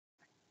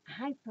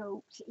Hi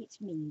folks,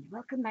 it's me.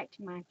 Welcome back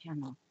to my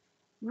channel.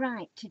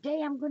 Right,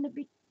 today I'm going to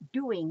be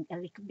doing a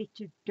little bit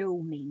of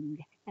doming.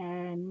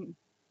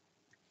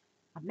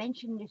 I've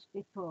mentioned this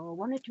before.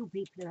 One or two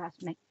people have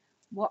asked me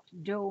what's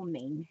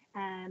doming,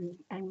 and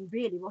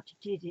really what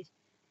it is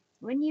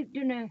when you've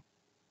done a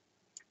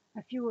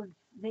few of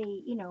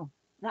the,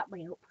 that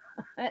way up,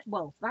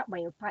 well, that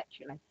way up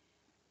actually,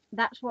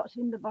 that's what's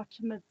in the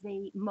bottom of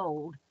the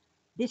mould.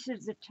 This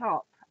is the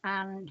top,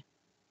 and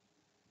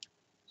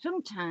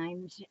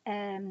sometimes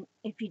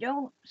if you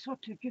don't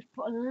sort of just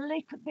put a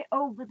little bit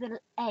over the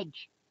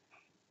edge,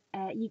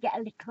 you get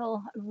a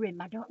little rim.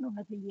 I don't know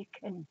whether you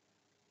can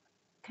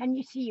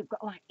you see you've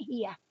got like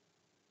here,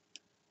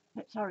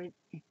 sorry,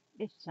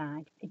 this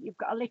side, you've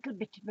got a little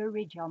bit of a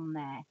ridge on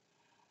there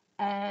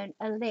and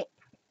a lip.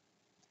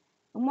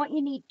 And what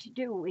you need to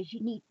do is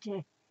you need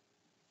to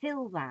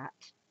fill that,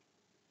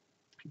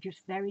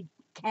 just very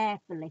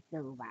carefully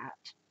fill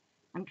that.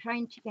 I'm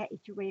trying to get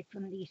it away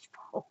from these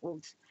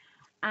folds.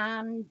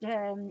 And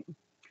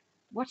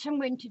what I'm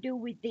going to do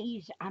with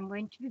these, I'm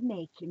going to be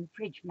making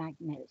fridge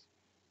magnets.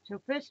 So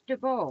first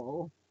of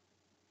all,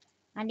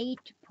 I need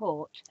to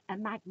put a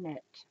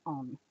magnet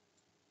on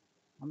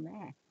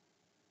there,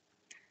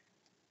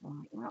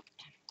 like that.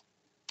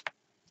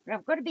 But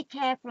I've got to be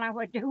careful how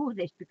I do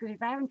this, because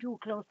if I am too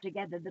close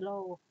together, they'll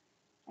all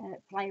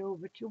fly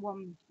over to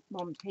one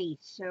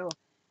piece. So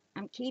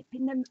I'm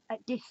keeping them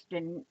at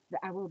distance,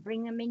 but I will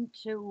bring them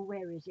into,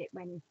 where is it,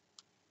 when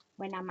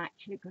I'm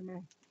actually going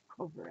to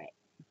cover it.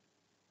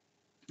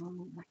 I'll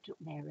move that up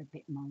there a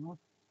bit more.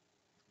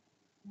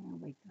 There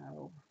we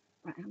go.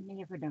 Right, how many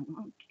have I done?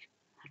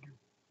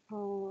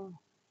 4,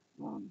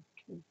 1,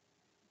 2,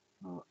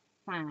 4,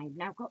 5.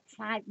 Now I've got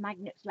 5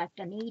 magnets left.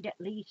 I need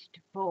at least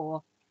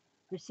 4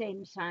 the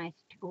same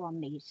size to go on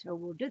these. So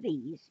we'll do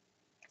these.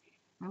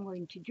 I'm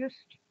going to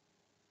just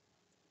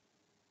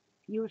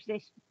use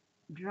this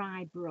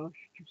dry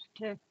brush just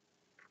to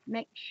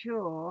make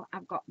sure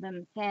I've got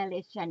them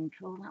fairly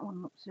central. That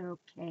one looks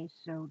okay,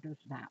 so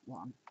does that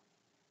one,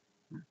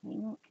 I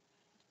think.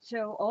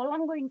 So all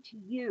I'm going to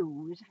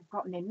use,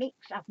 I've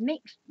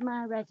mixed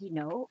my resin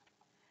up.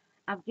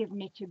 I've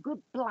given it a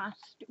good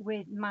blast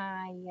with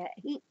my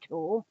heat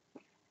tool,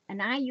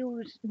 and I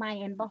use my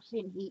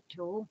embossing heat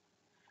tool,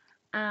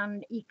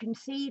 and you can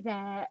see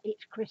there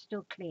it's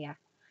crystal clear,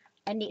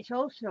 and it's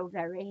also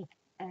very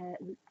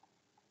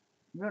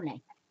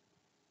runny,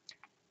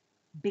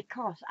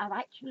 because I've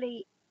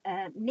actually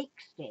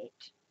mixed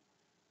it.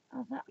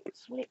 Oh, that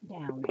slipped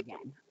down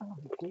again. Oh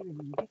dear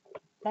me.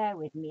 Bear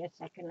with me a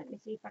second. Let me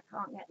see if I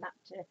can't get that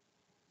to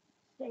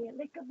stay a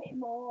little bit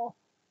more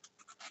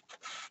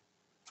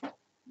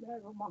where I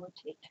want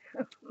it.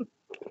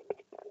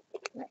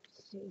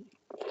 Let's see.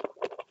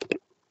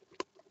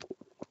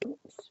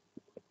 Oops.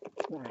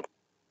 Right.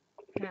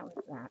 How's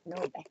that? No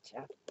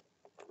better.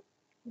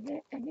 Is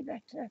it any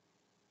better?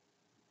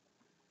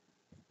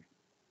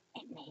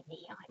 It may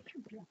be. I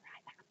should be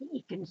alright. I think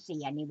you can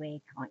see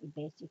anyway, can't you,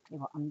 basically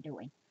what I'm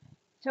doing.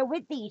 So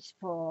with these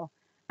 4,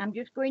 I'm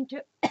just going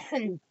to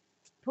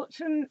put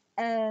some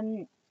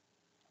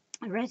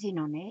resin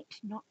on it,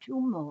 not too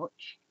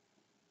much,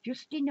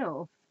 just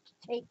enough to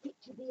take it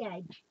to the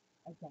edge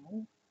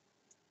again,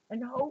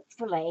 and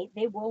hopefully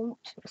they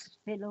won't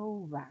spill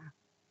over.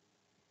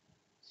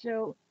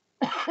 So,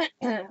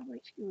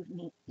 excuse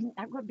me,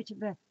 I've got a bit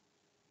of a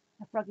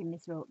frog in my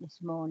throat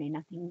this morning.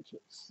 I think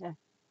it's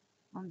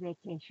on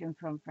vacation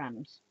from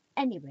France.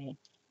 Anyway,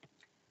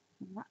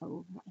 that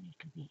over a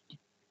little bit.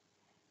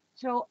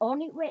 So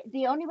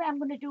the only way I'm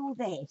going to do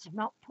this, I'm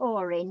not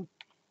pouring,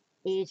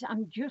 is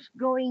I'm just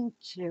going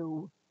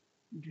to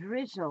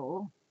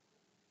drizzle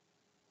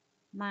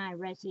my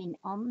resin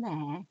on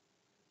there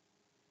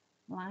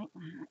like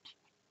that,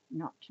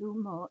 not too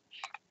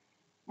much.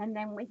 And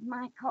then with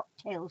my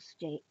cocktail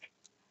stick,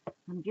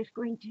 I'm just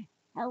going to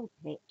help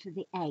it to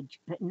the edge,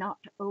 but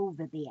not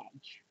over the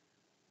edge.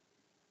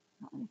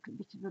 Got a little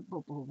bit of a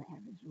bubble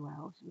there as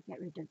well, so we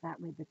get rid of that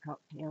with the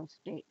cocktail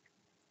stick.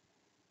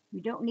 We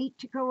don't need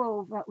to go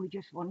over, we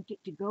just want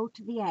it to go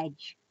to the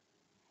edge.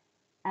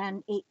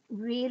 And it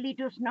really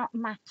does not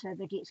matter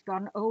that it's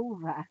gone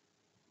over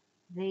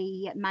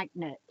the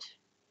magnet,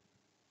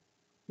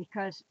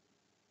 because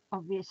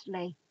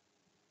obviously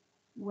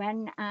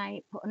when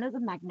I put another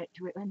magnet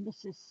to it, when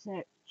this is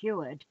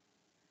cured,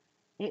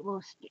 it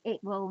will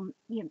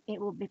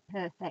be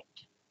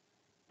perfect,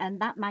 and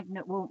that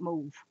magnet won't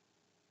move,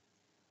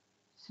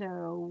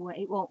 so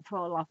it won't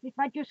fall off. If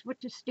I just were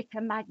to stick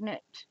a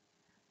magnet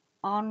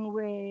on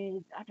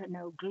with, I don't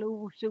know,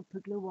 glue, super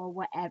glue or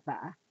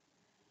whatever,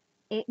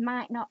 it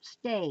might not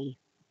stay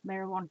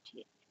where I want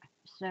it.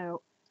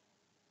 So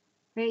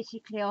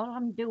basically all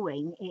I'm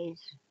doing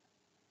is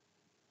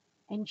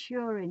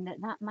ensuring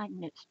that that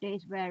magnet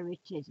stays where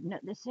it is, and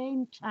at the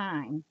same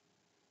time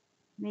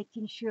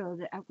making sure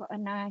that I've got a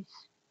nice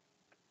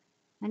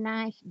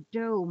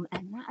dome,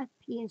 and that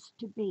appears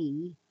to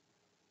be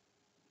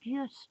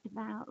just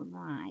about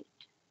right.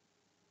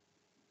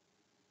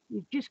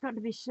 You've just got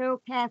to be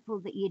so careful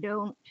that you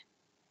don't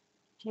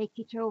take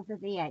it over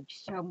the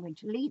edge. So I'm going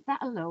to leave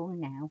that alone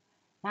now.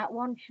 That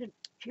one should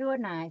cure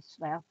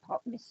nicely. I'll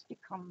pop my stick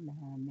on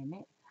there a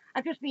minute.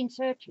 I've just been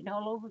searching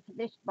all over for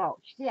this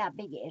box. See how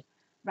big it is?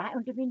 Right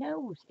under my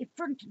nose, in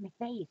front of my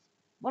face.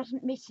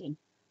 Wasn't missing,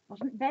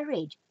 wasn't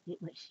buried.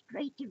 It was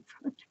straight in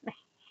front of me.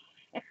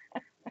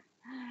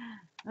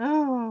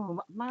 Oh,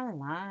 what my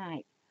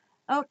life.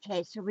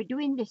 Okay, so we're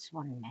doing this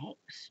one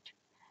next.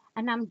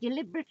 And I'm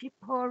deliberately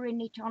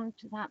pouring it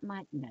onto that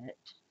magnet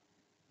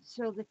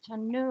so that I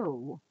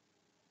know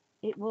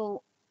it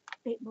will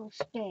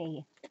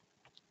stay.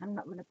 I'm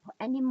not going to put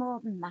any more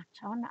than that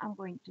on. I'm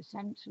going to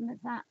send some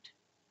of that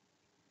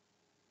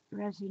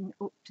resin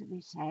up to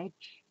this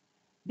edge.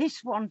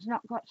 This one's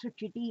not got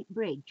such a deep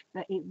bridge,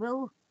 but it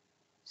will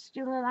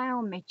still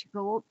allow me to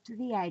go up to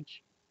the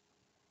edge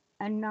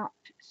and not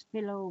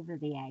spill over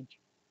the edge,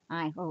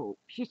 I hope,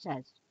 she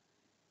says.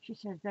 She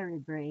says very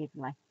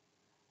bravely.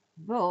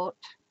 But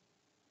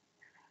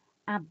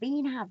I've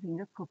been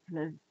having a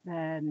couple of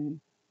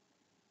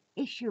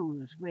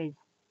issues with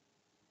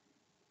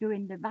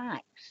doing the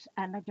backs,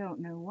 and I don't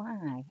know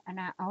why. And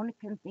I only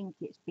can think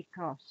it's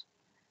because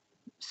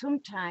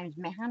sometimes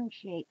my hand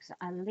shakes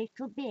a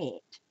little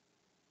bit,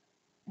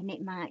 and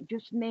it might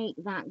just make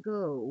that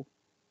go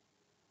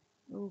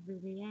over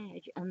the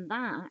edge. And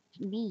that,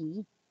 to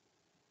me,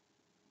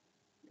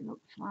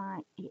 looks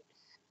like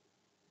it's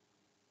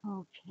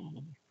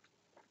okay.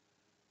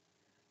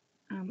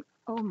 I'm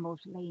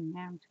almost laying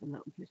down to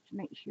look just to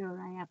make sure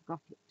I have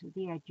got it to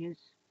the edges.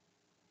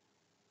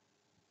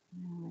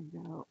 There we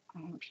go.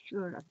 I'm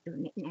sure I've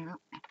done it now.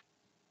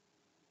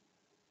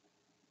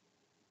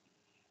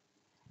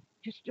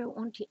 Just don't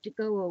want it to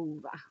go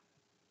over.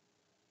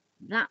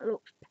 That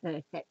looks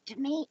perfect to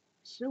me.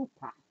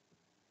 Super.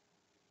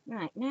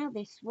 Right, now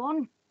this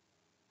one.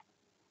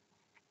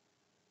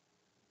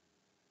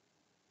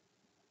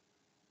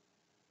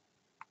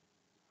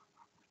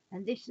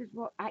 And this is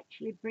what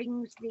actually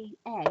brings the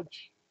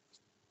edge.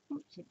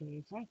 What's a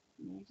daisy?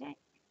 There's it.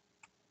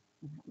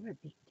 That were a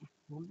big deaf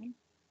woman.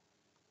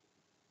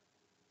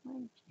 Wait a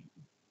minute.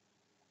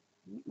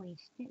 Didn't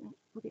waste it.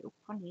 Let's put it up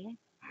on here.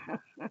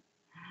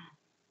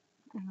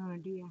 Oh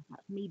dear,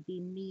 that's me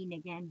being mean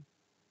again.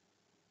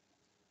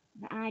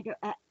 But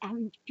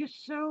I'm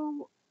just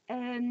so,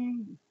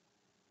 the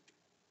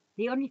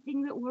only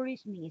thing that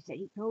worries me is that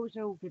it goes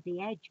over the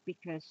edge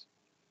because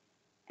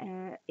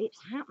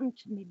it's happened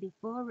to me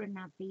before and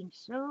I've been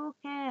so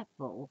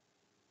careful,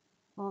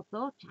 or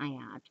thought I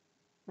had,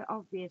 but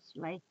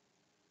obviously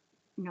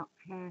not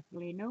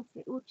careful enough.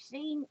 It would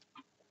seem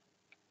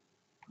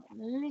a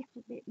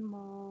little bit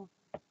more.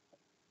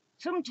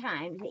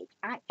 Sometimes it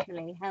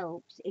actually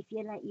helps if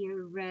you let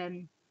your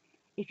resin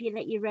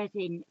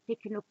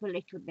thicken up a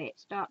little bit,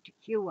 start to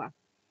cure.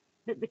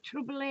 But the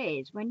trouble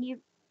is when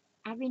you're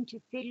having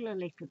to fiddle a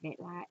little bit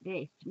like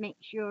this to make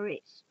sure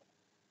it's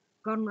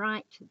gone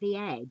right to the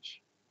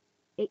edge,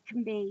 it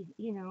can be,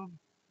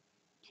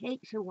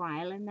 takes a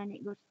while and then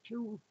it goes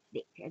too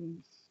thick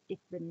and stiff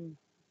and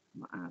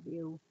what have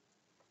you.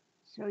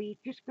 So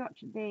you've just got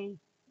to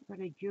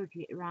judge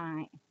it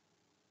right.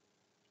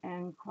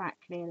 And quite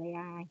clearly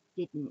I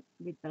didn't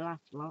with the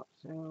last lot,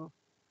 so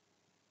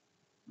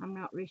I'm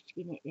not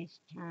risking it this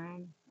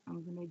time.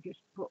 I'm going to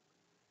just put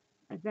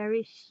a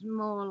very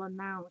small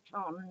amount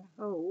on and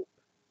hope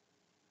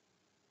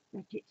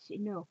that it's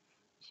enough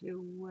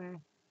to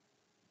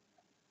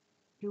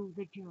do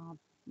the job.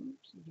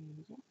 Oops, it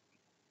is.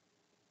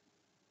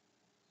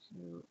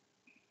 So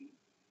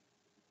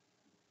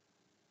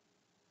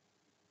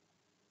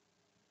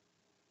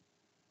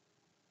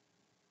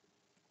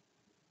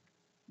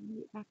bring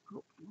it back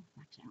up. Oh,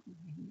 that's out of a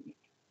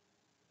minute.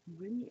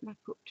 Bring it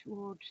back up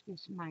towards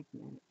this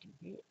magnet a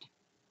bit,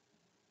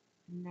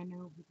 and then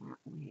over that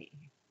way.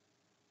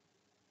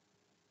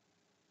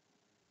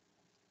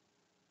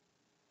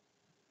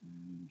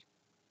 And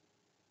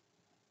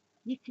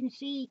you can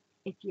see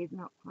if you've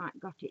not quite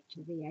got it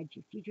to the edge,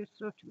 if you just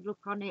sort of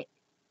look on it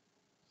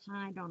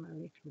side on a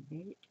little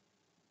bit.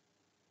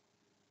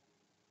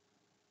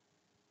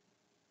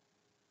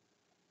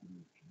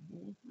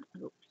 Okay,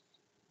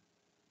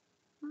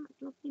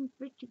 that's looking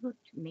pretty good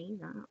to me,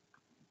 that,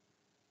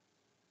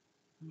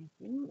 I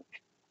think.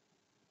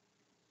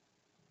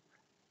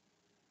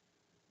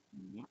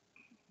 Yep.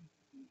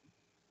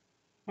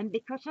 And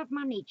because I've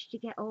managed to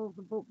get all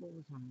the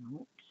bubbles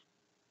out,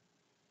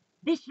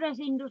 this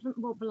resin doesn't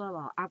bubble a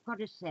lot, I've got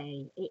to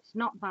say. It's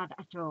not bad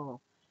at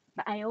all.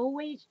 But I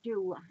always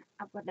do,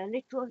 I've got a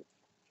little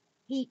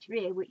heater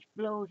here which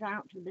blows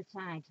out to the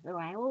side. So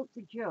I hold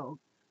the jug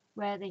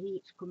where the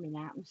heat's coming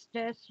out and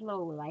stir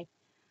slowly.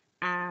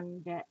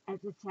 And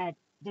as I said,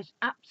 there's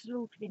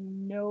absolutely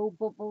no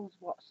bubbles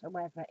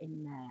whatsoever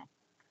in there.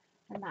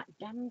 And that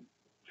damn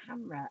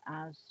camera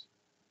has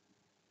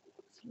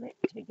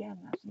slipped again,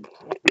 hasn't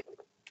it?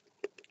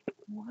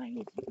 Why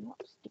is it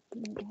not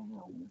sticking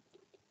down?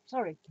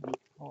 Sorry,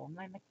 people,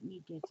 I'm making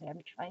you dizzy.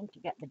 I'm trying to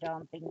get the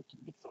darn thing to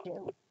be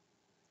still.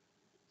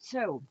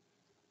 So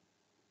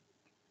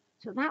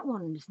that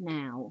one's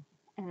now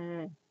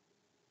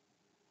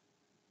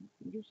You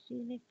can just see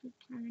a little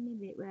tiny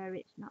bit where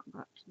it's not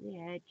got to the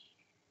edge.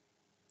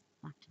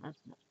 That's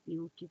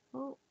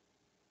beautiful.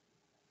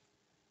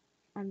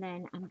 And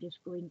then I'm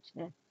just going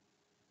to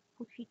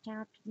push it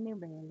out of my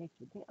way a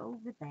little bit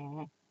over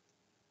there.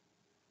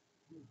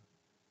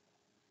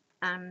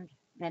 And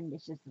then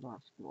this is the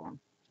last one.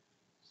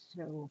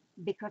 So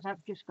because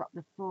I've just got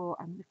the 4,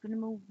 I'm just going to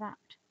move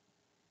that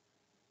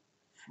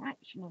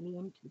fractionally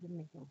into the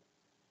middle.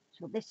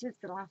 So this is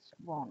the last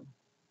one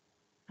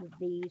of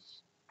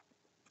these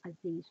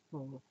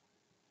 4.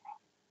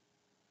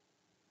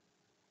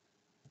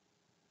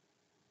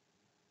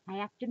 I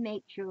have to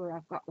make sure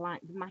I've got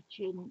like the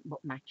but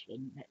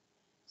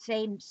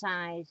same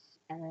size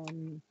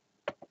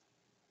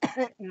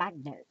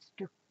magnets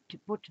to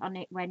put on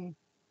it when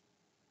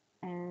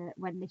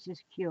this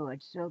is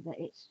cured, so that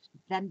it's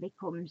then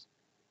becomes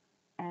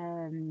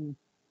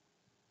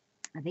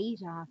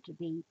these are to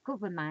be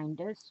cover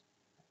minders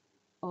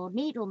or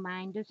needle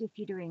minders if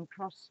you're doing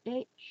cross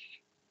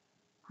stitch,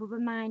 cover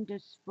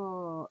minders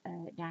for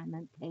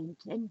diamond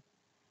painting.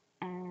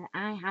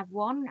 I have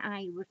one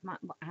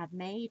I've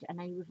made, and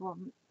I use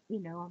one,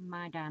 on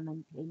my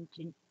diamond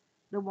painting,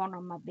 the one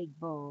on my big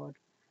board,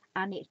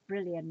 and it's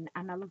brilliant,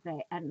 and I love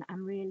it, and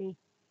I'm really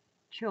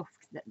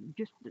chuffed that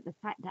just the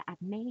fact that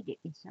I've made it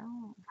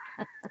myself.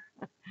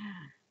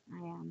 I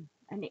am,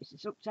 and it's a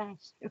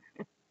success.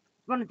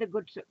 One of the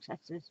good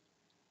successes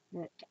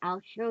that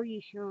I'll show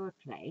you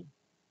shortly,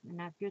 and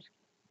I've just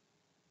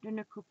done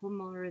a couple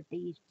more of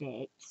these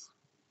dates.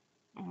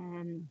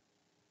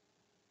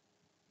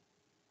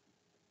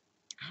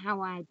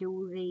 How I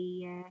do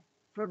the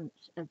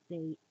fronts of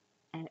the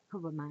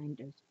cover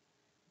minders.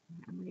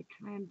 I'm going to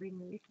try and bring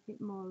a little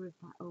bit more of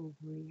that over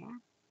here.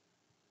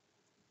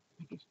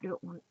 I just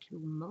don't want too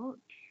much.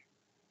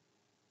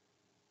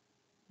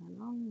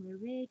 Along the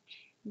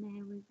ridge,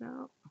 there we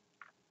go.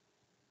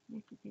 A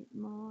little bit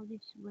more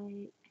this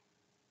way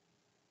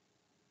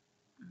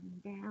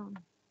and down.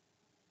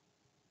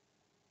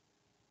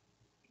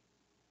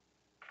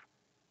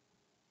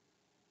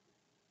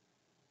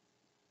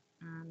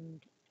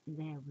 And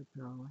there we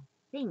go.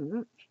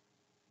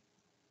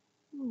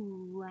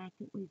 I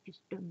think we've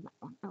just done that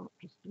one. Oh,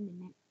 just a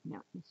minute. No,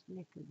 just a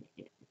little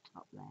bit at the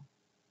top there.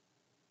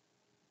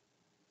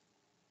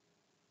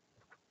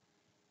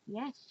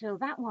 Yes, so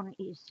that one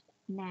is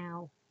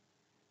now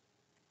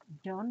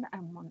done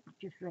and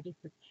just ready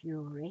for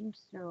curing.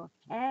 So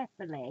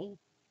carefully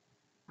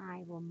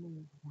I will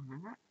move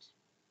that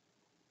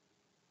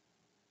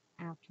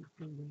out of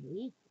the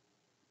way,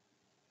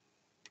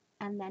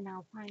 and then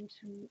I'll find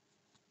some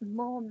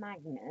more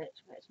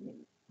magnets.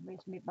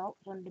 Where's my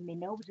box under my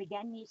nose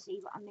again? You see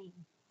what I mean?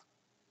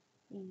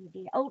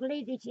 Old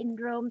lady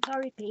syndrome.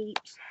 Sorry,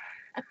 peeps.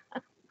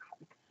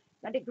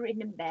 Gotta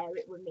grin and bear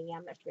it with me,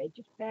 I'm afraid.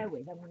 Just bear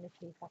with. I'm gonna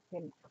see if I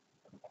can.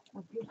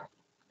 I'll just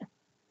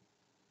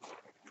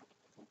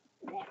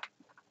there.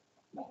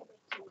 There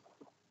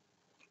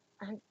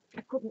it is.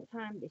 I couldn't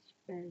find this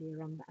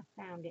earlier on, but I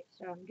found it,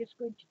 so I'm just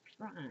going to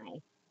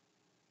try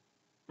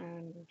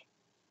and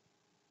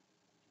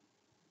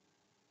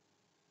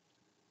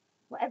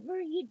whatever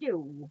you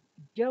do,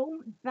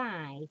 don't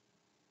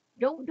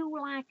do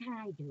like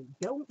I do.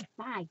 Don't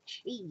buy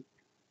cheap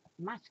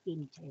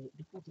masking tape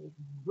because it's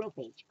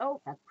rubbish. Oh,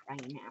 for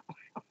crying out.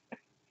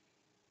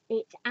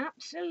 It's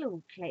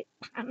absolutely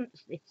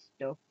pants, this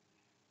stuff.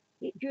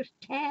 It just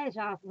tears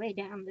halfway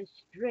down the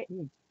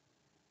string.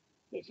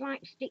 It's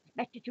like sticks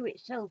better to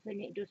itself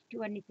than it does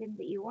to anything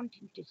that you want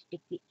it to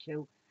stick it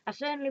to. I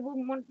certainly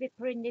wouldn't want to be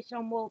putting this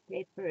on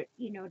wallpaper,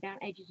 down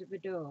edges of a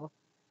door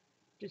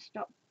to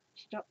stop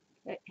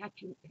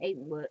catching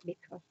paintwork,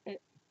 because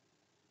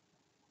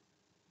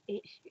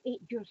it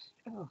just,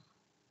 oh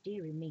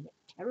dearie me,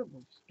 it's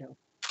terrible stuff.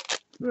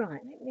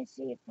 Right, let me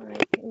see if I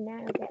can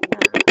now get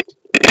that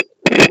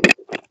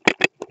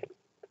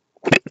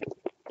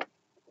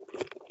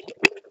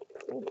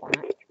pull back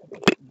a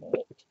little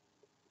bit.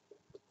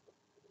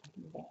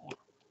 There.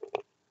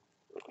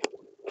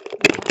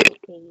 That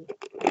would be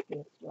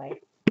obviously.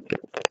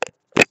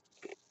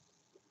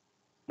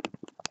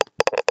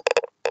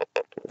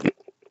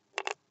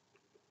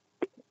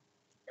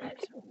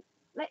 Let's hope.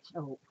 Let's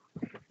hope.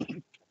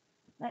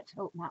 Let's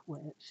hope that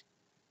works.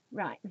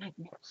 Right,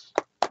 magnets.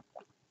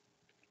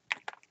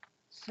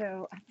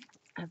 So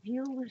I've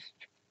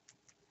used,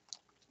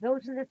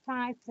 those are the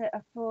 5 that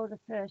are for the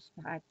first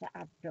 5 that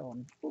I've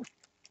done. Ooh,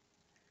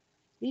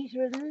 these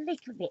are a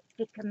little bit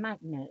thicker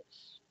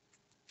magnets.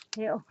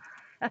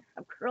 I've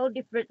got all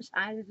different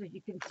sizes, as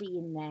you can see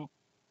in there,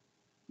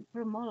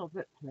 from all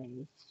over the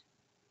place.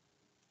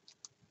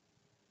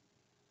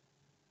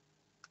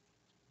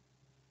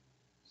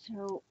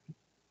 So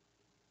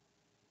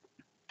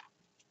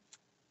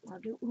I'll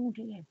do, oh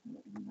dear,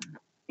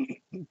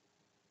 that.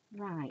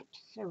 Right,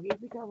 so here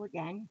we go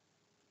again.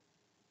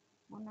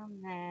 One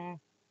on there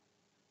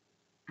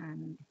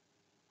and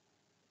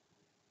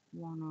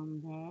one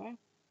on there.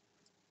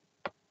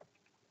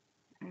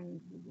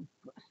 And we'll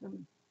put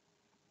some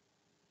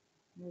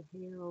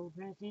reveal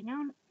resin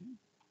on.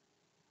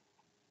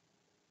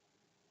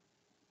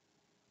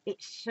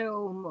 It's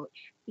so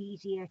much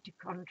easier to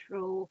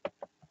control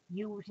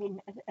using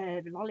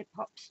a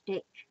lollipop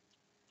stick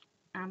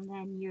and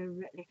then your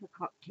little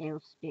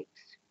cocktail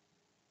sticks.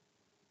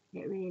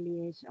 It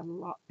really is a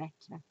lot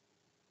better.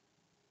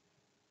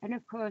 And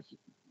of course,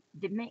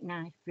 they make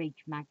nice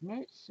fridge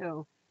magnets.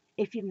 So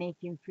if you're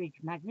making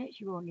fridge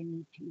magnets, you only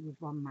need to use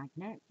one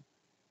magnet.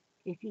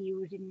 If you're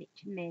using it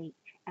to make,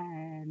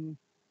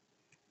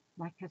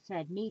 like I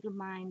said, needle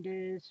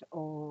minders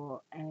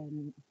or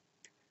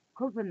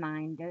cover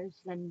minders,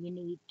 then you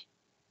need,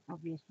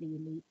 obviously, you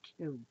need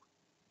two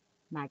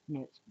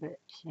magnets. But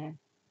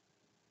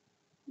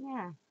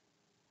yeah,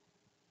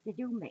 they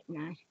do make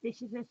nice.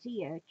 This is a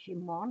sea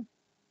urchin one,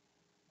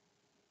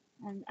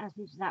 and as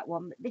is that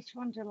one, but this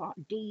one's a lot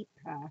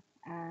deeper.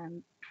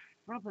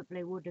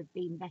 Probably would have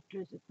been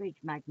better as a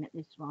fridge magnet,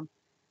 this one.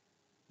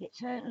 It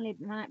certainly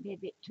might be a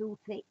bit too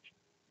thick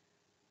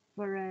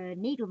for a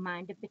needle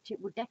minder, but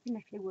it would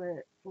definitely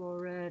work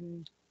for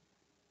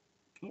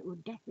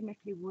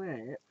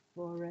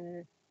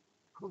a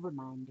cover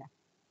minder.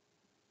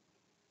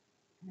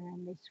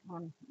 And this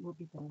one will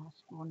be the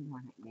last one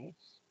like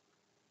this.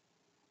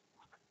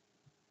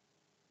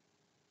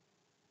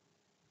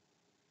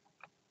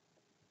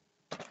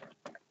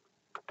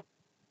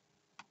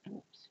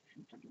 Oops,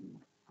 shouldn't have done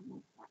that. I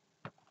moved that.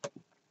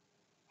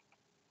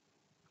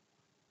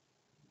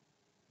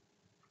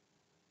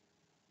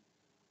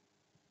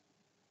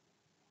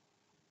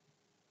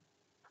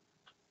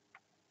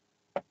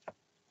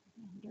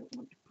 I don't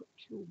want to put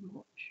too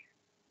much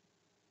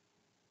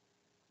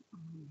on,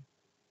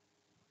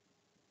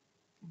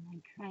 and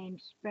then try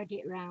and spread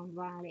it around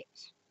while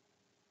it's,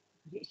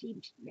 because it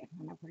seems to be,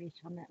 when I've got it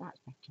on it, that's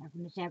better. I'm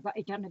going to say I've got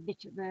it on a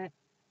bit of a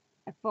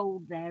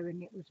fold there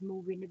and it was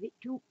moving a bit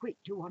too quick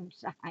to one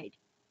side.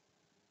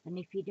 And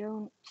if you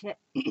don't get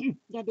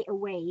it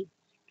away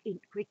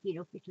quick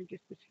enough, it'll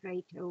just go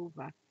straight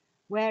over.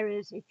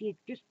 Whereas if you're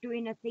just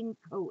doing a thin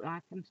coat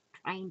like I'm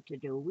trying to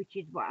do, which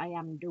is what I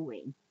am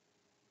doing,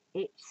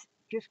 it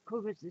just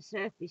covers the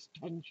surface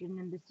tension,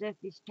 and the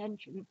surface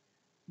tension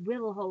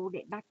will hold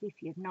it back if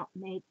you've not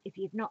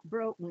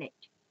broken it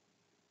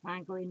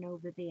by going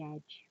over the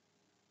edge.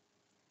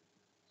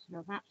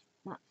 So that's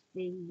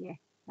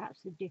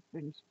the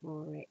difference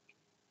for it.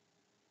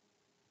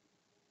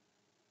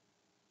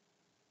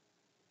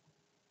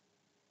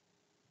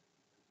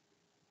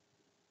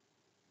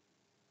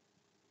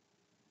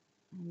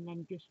 And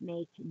then just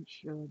making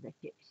sure that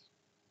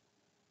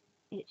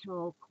it's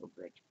all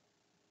covered,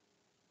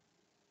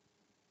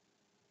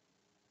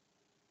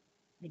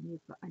 and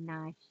you've got a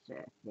nice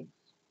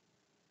surface.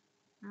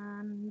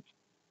 And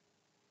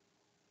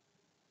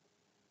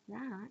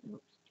that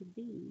looks to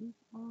be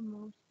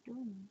almost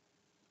done.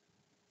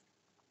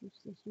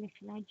 Just this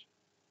little edge.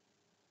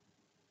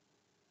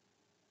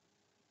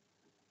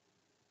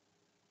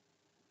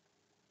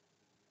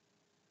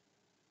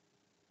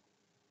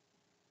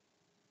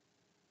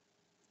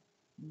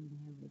 And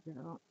there we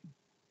go.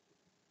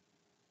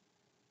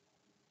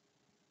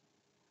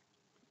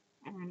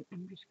 And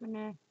I'm just going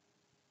to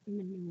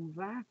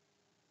maneuver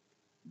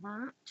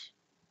that.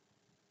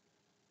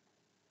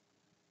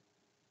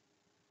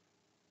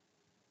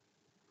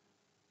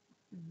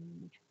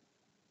 And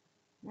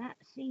that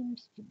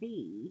seems to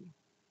be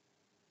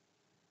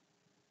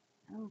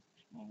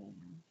okay.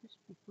 Just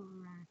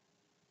before I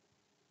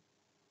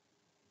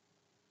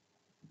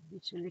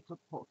just a little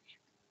push.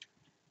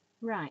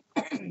 Right,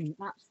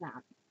 that's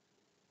that.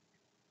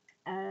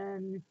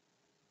 Um,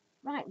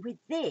 right, with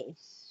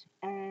this,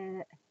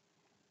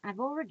 I've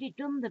already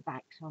done the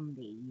backs on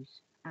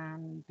these,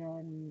 and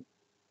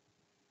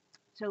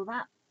so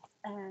that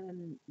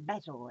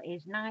bezel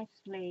is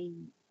nicely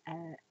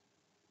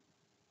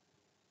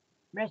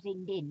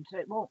resined in, so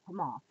it won't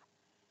come off.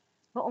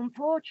 But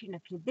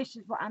unfortunately, this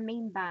is what I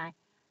mean by,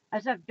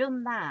 as I've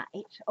done that,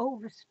 it's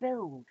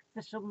overspilled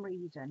for some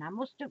reason. I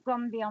must have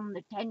gone beyond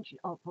the tension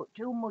or put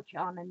too much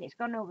on and it's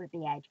gone over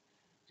the edge.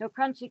 So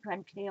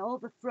consequently, all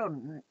the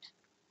front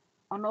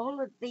on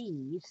all of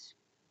these,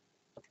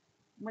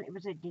 well, it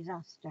was a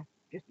disaster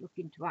just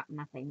looking to happen,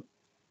 I think.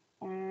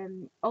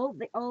 All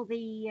the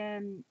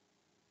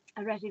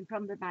resin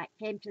from the back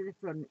came to the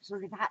front, so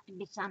they've had to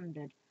be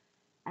sanded.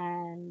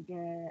 And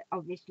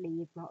obviously,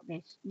 you've got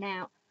this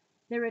now.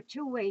 There are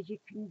two ways you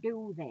can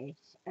do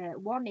this.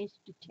 One is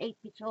to tape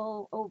it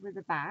all over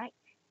the back,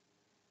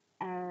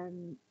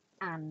 and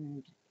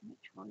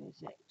which one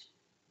is it?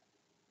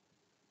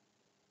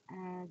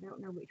 I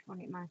don't know which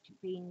one it might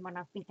have been. When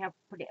I think I've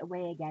put it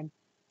away again.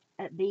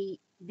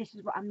 This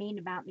is what I mean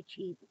about the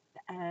cheap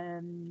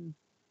um,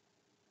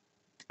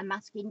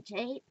 masking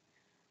tape.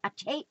 I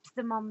taped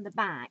them on the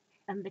back,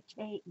 and the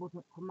tape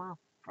wouldn't come off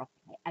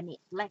properly, and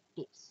it's left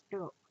it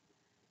stuck.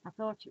 I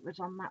thought it was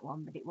on that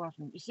one, but it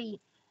wasn't. You see,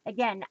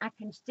 again, I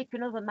can stick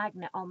another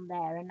magnet on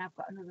there and I've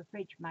got another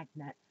fridge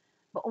magnet.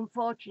 But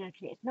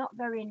unfortunately, it's not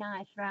very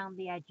nice round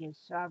the edges,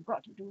 so I've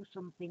got to do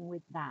something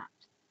with that.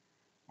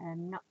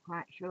 I'm not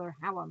quite sure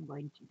how I'm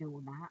going to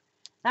do that.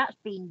 That's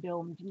been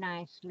domed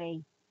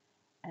nicely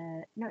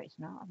No, it's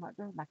not. I'm not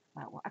doing the back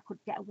of that one. I could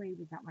get away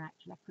with that one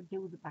actually. I could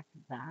do the back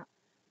of that.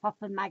 Pop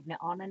a magnet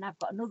on, and I've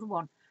got another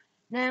one.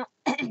 Now,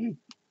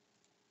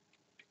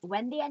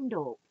 when they end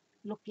up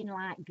looking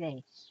like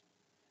this,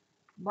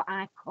 what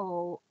I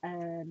call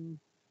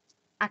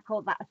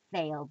that a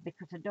fail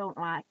because I don't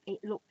like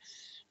it.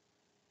 Looks,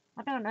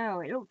 I don't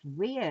know, it looks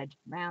weird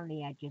around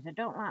the edges. I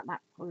don't like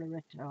that colour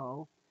at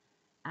all.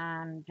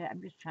 And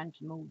I'm just trying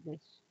to move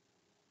this.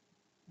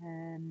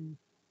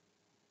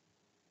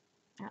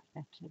 That's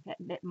better. Get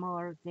a bit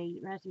more of the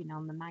resin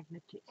on the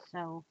magnet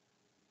itself.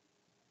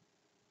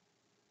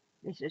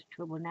 This is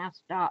trouble. Now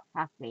start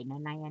faffing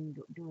and I end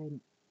up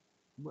doing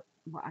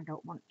what I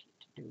don't want it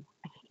to do.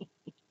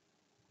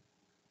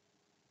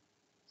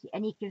 See,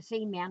 and you can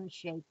see my hand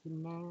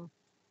shaking now.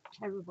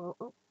 Terrible.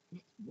 Oh,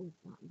 let's move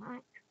that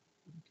back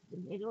into the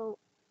middle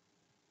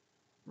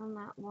on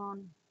that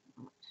one.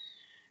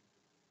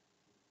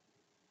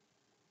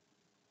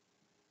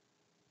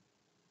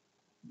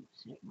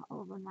 Let's see, got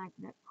all the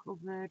magnet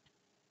covered.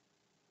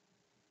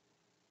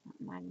 That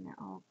magnet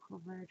all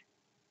covered.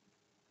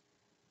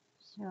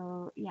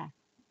 So yeah,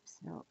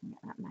 so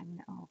get that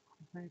magnet all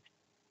covered.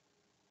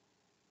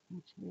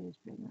 It is,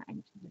 bring that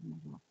into the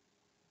middle.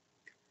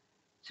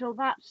 So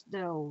that's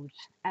those.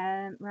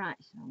 Right,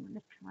 so I'm going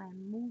to try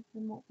and move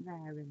them up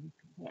there a little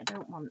bit. I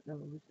don't want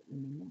those at the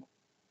minute.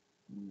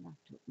 Move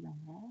that up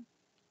there.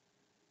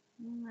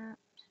 And that.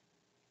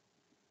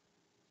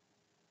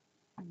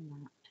 And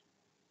that.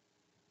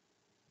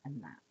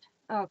 And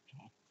that.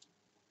 Okay.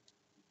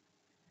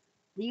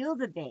 The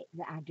other bit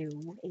that I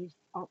do is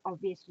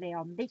obviously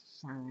on this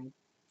side.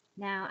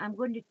 Now I'm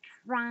going to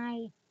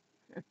try,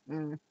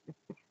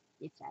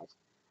 it says,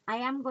 I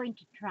am going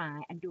to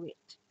try and do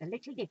it a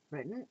little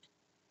different.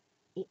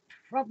 It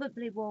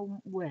probably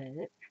won't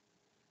work,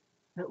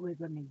 but we're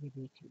going to give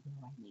it a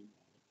go anyway.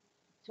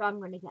 So I'm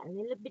going to get a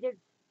little bit of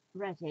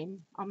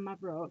resin on my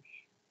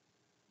brush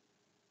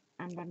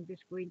and I'm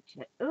just going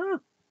to, oh,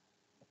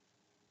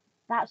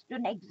 that's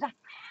done exactly,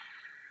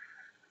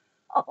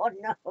 oh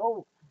no,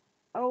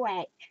 oh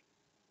heck,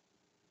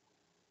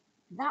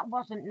 that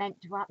wasn't meant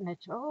to happen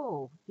at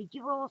all. Did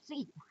you all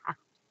see that?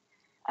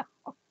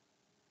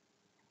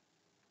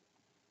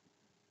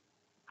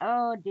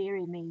 Oh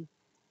dearie me.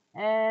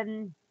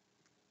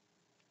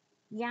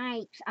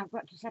 Yikes, I've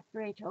got to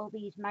separate all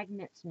these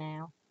magnets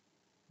now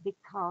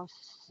because,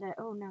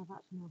 oh no,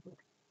 that's no good.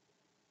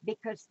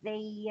 Because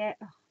they,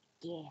 oh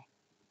dear,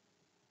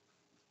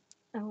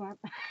 oh,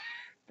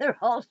 they're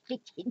all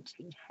sticking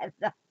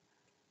together.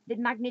 They're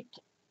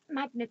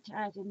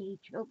magnetizing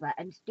each other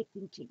and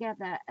sticking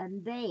together,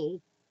 and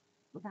they,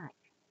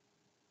 like,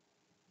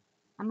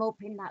 I'm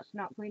hoping that's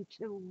not going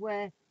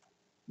to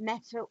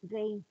mess up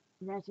the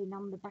resin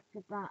on the back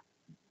of that.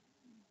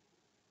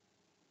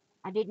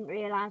 I didn't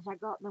realise I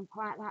got them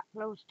quite that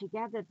close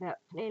together, but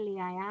clearly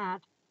I had.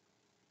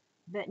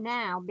 But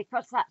now,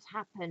 because that's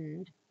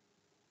happened,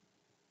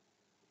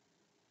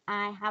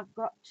 I have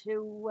got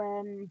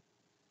to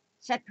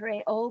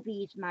separate all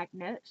these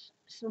magnets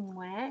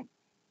somewhere,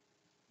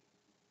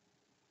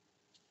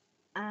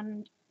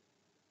 and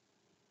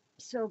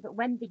so that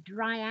when they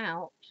dry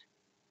out,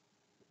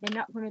 they're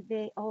not going to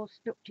be all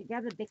stuck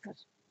together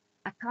because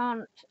I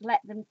can't let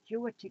them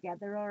cure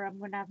together or I'm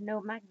going to have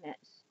no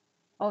magnets,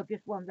 or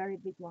just one very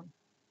big one.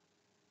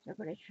 So I've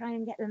got to try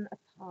and get them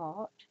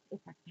apart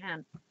if I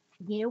can.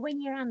 You know when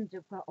your hands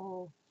have got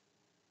all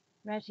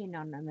resin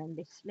on them and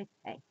they're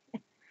slippy.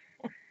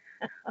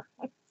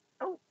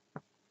 Oh,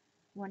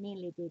 one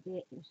nearly did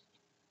it.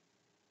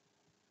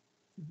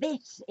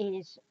 This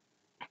is,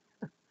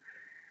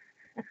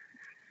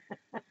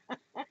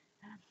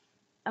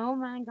 oh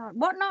my God,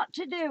 what not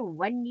to do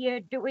when you're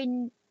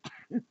doing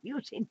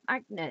using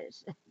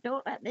magnets.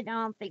 Don't let the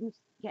darn things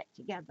get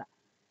together.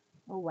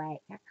 Oh wait,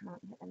 I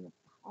can't get them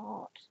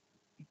apart.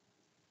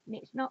 And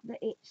it's not that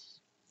it's,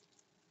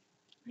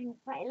 in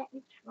fact, let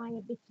me try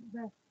a bit of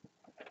a,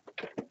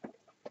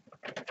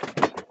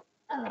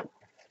 oh,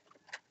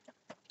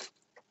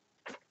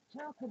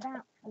 talk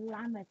about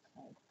calamity.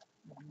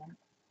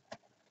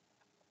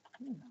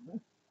 Hang on,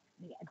 let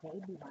me get a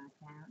baby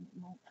wipe out.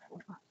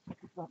 Oh,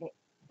 I've got it.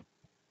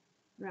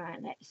 Right,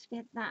 let's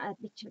get that a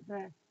bit of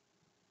a,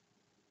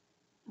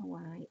 oh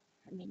wait,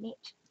 a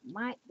minute.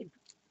 Wipe the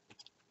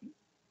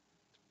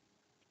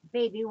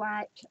baby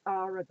wipes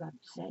are a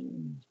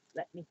godsend,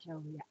 let me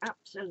tell you,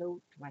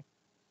 absolutely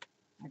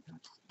a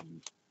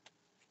godsend.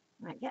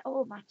 Right, get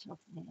all that off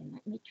there.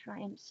 Let me try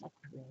and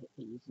separate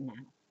these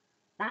now.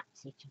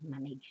 That's it, I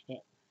managed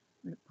it.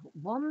 I'm going to put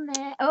one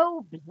there.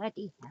 Oh,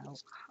 bloody hell.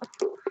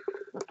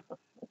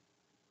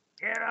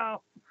 Get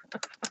off.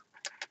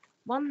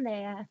 One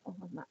there. Oh,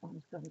 and that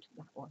one's gone to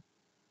that one.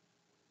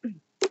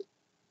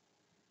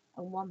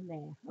 And one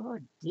there. Oh,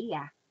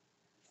 dear.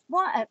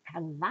 What a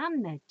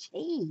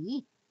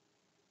calamity.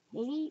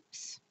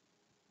 Heaps.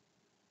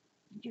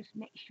 Just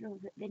make sure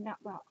that they're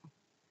not got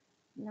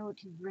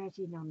loads of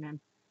resin on them.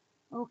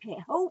 Okay,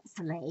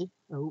 hopefully,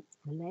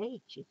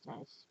 she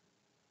says.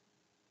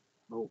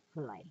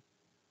 Hopefully.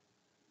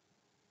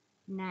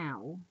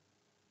 Now,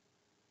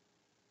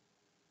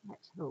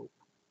 hope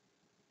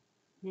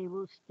they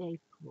will stay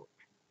put.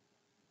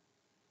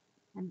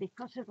 And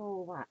because of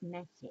all that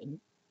messing,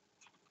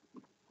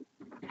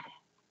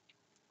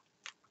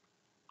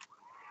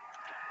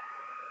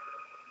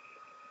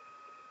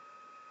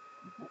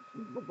 I've got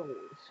some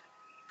bubbles.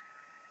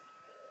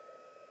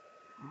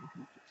 Oh,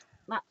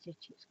 that's it,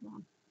 it's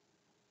gone.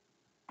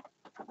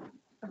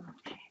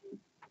 Okay,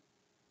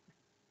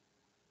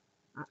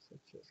 that's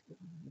it, it's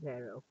gone.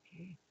 They're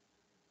okay.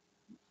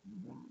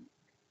 Right.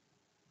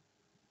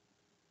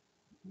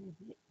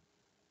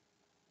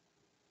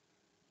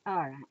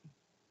 Alright,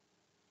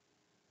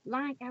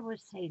 like I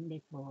was saying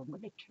before, I'm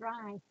going to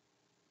try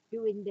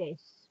doing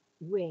this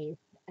with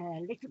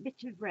a little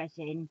bit of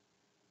resin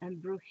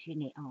and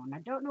brushing it on. I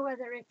don't know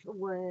whether it'll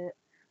work,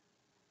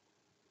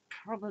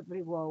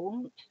 probably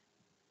won't,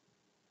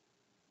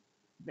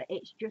 but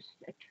it's just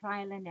a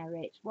trial and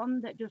error. It's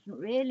one that doesn't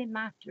really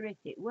matter. If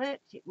it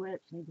works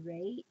and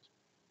great.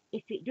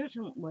 If it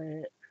doesn't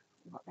work,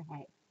 what the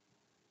heck,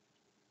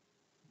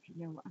 if you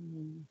know what I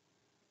mean.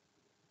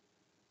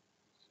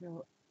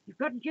 So you've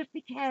got to just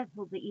be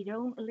careful that you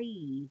don't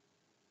leave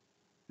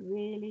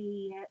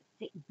really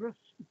thick brush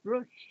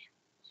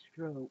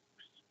strokes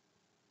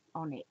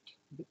on it,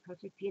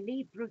 because if you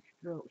leave brush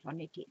strokes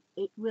on it,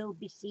 it will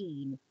be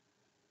seen.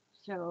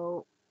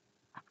 So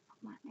I'll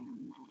put that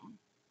down there.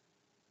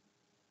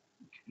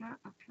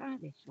 I'll try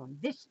this one.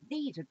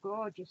 These are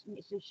gorgeous, and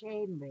it's a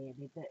shame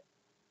really that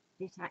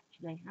this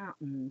actually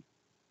happened.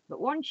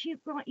 But once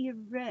you've got your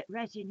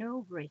resin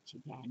over it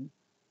again,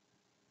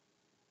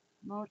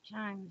 more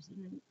times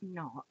than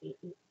not,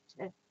 it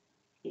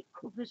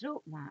covers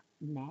up that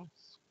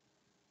mess,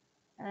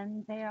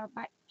 and they are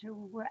back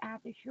to how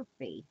they should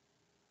be.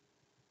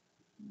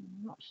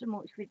 Not so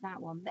much with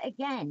that one, but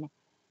again,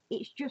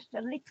 it's just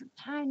a little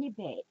tiny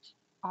bit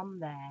on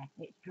there.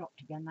 It's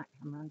dropped again, that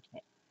camera, hasn't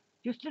it?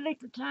 Just a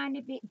little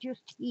tiny bit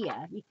just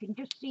here. You can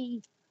just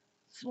see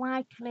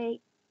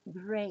slightly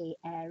grey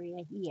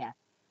area here.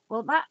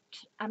 Well, that,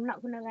 I'm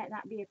not going to let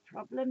that be a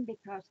problem,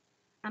 because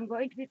I'm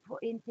going to be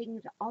putting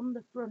things on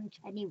the front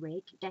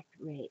anyway to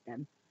decorate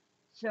them.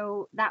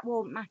 So that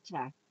won't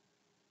matter.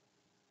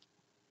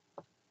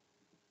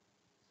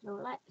 So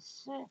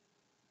let's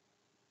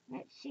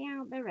see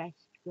how the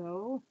rest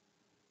go.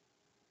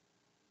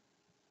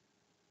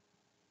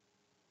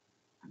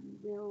 And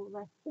we'll,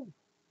 oh,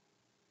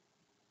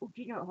 do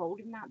you know,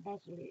 holding that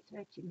bezel, it's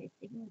hurting my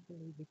fingers,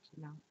 believe it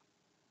or not.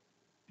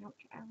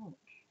 Ouch,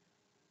 ouch.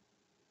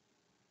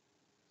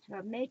 So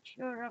I've made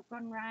sure I've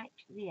gone right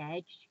to the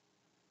edge,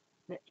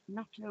 but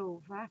not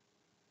over.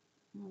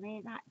 I'll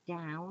lay that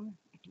down.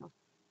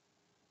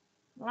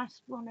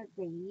 Last one of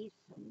these,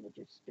 I'm going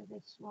to just do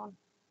this one.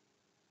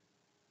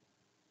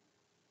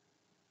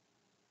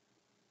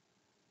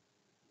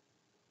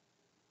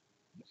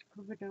 It's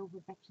covered over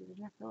better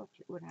than I thought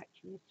it would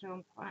actually, so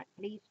I'm quite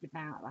pleased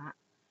about that.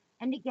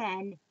 And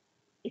again,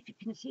 if you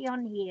can see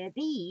on here,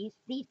 these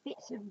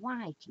bits of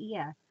white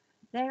here,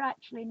 they're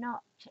actually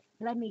not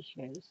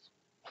blemishes.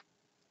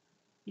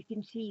 You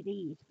can see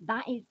these.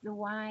 That is the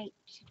white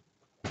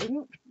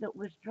ink that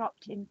was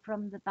dropped in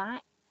from the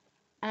back.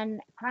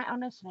 And quite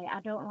honestly, I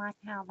don't like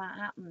how that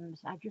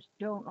happens. I just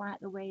don't like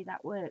the way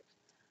that works.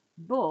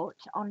 But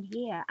on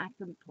here, I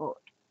can put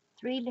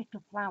 3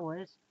 little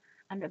flowers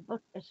and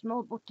a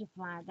small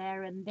butterfly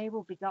there, and they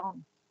will be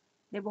gone.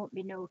 They won't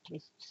be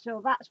noticed.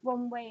 So that's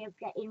one way of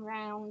getting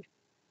round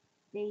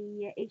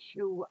the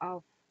issue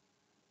of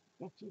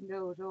getting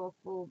those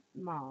awful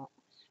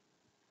marks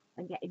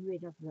and getting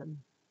rid of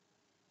them.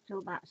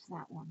 So that's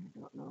that one. I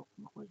don't know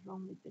what was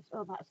wrong with this.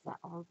 Oh, that's that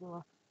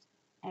other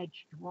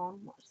edged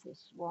one. What's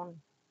this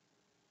one?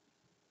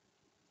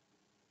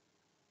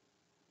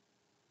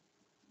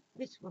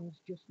 This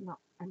one's just not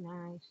a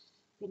nice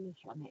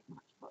finish on it.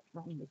 That's what's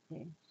wrong with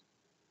this.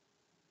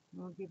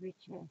 We'll give it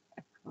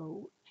a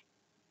coat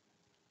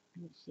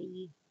and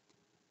see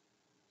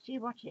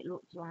what it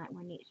looks like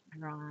when it's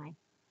dry.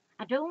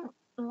 I don't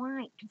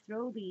like to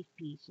throw these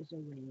pieces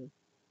away,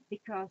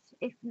 because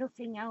if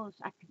nothing else,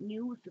 I can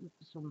use them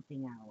for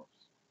something else,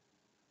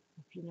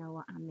 if you know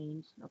what I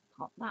mean. So I'll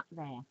pop that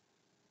there.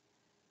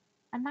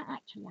 And that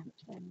actually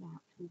hasn't turned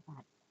out too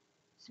bad.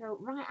 So,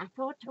 right, I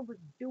thought I was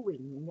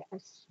doing a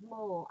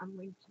small,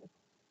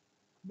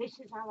 this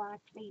is how I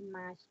clean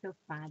my stuff,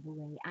 by the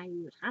way. I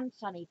use hand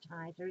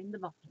sanitizer in the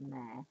bottom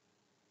there.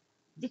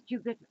 This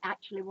yogurt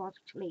actually was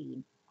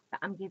clean,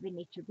 but I'm giving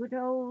it a good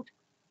old,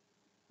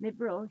 my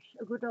brush,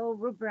 a good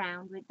old rub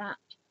round with that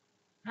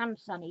hand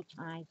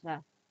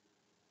sanitizer.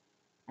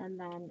 And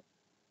then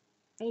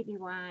baby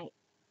wipe,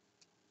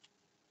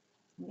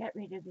 and get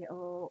rid of it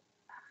all.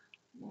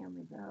 There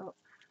we go.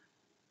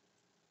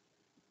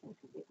 A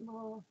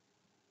little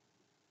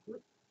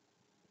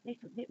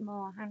bit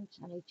more hand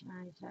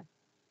sanitizer.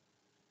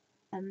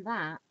 And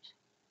that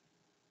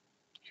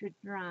should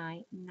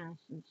dry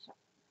nice and soft.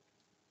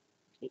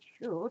 It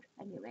should,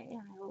 anyway,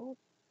 I hope.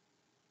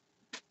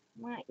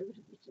 Might use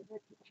a bit of a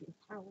kitchen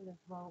towel as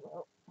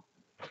well,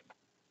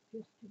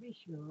 just to be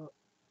sure.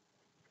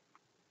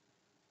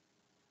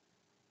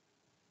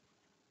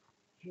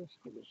 just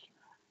a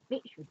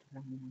bit should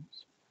dry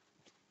nice.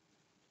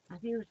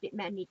 I've used it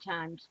many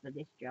times for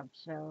this job,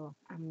 so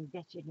I'm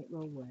guessing it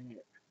will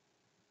work.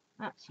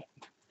 That's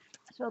it.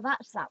 So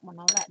that's that one.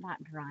 I'll let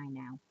that dry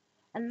now.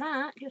 And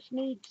that just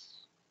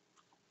needs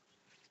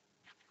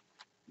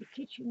the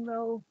kitchen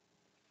roll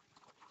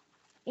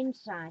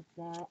inside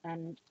there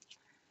and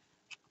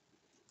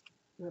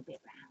rub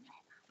it round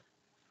there.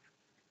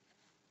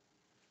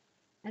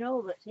 And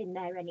all that's in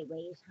there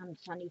anyway is hand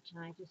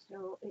sanitizer,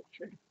 so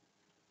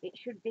it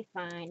should be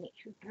fine. It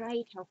should dry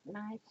it off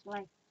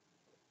nicely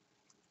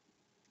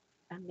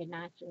and be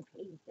nice and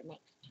clean for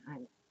next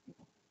time.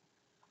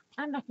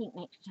 And I think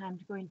next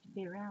time's going to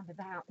be around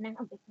about now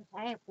because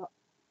I have got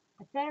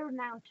a fair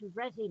amount of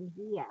resin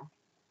here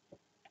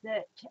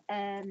that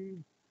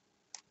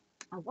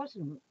I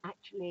wasn't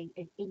actually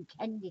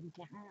intending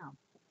to have.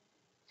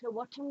 So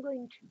what I'm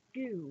going to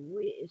do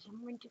is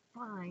I'm going to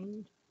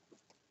find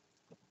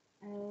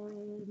a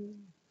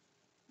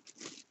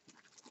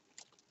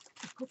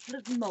couple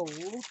of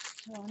molds.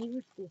 So I'll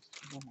use this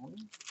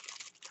one.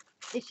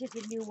 This is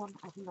a new one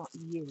I've not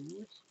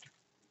used.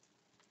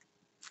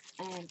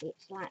 And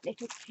it's like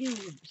little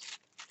cubes.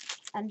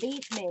 And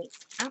these make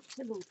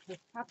absolutely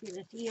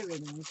fabulous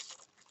earrings.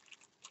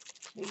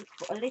 So you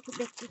put a little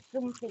bit of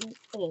something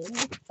in.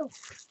 Oh.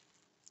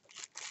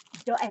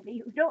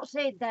 Don't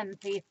save them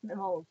for your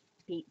molds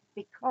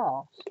because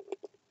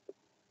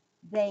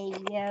they're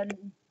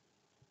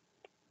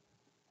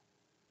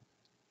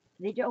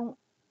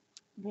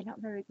not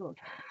very good.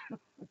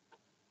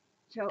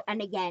 So,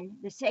 and again,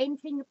 the same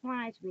thing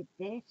applies with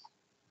this.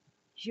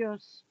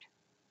 Just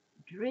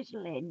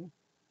drizzle in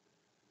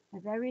a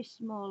very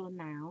small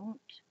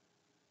amount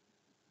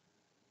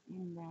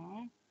in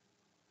there.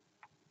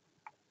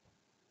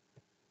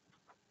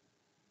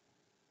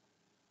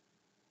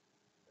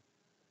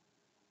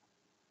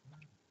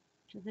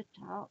 To the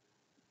top.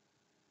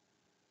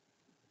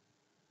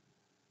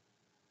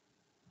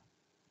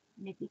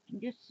 And if you can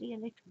just see a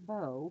little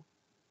bow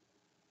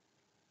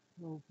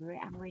over it,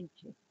 I'm going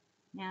to.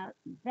 Now,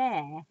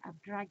 there,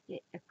 I've dragged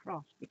it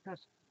across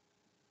because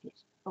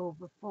it's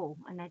over full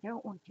and I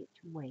don't want it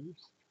to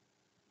waste.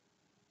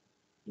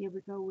 Here we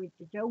go with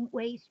the don't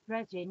waste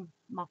resin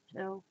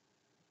motto.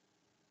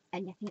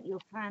 And I think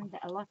you'll find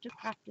that a lot of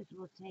crafters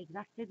will say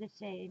exactly the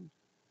same.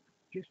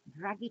 Just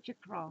drag it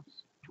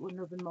across to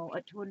another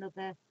to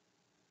another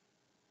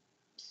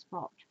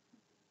spot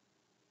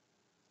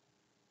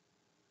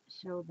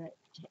so that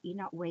you're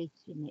not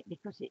wasting it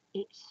because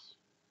it's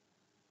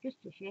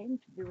just a shame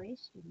to be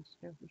wasting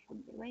stuff. You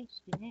shouldn't be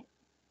wasting it.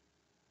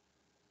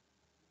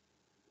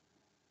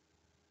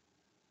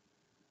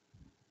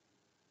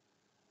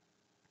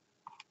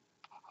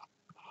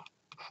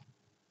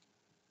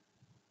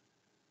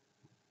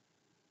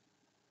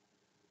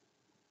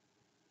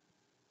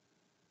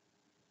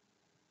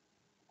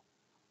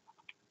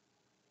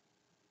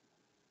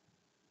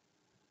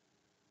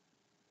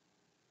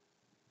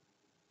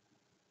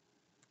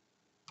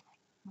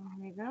 There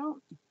we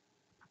go.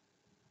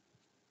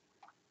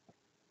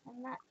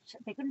 And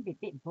they're going to be a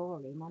bit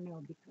boring, I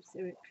know, because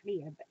they're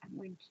clear, but I'm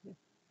going to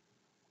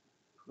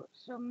put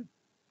some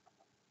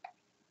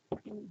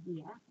in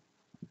here.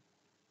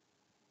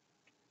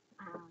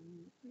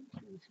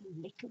 Use a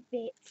little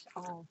bit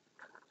of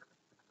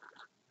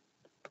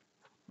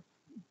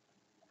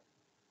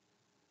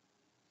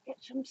get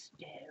some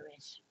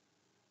stirrers.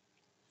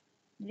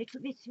 A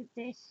little bit of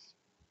this.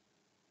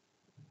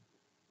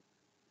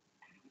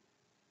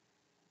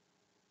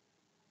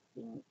 I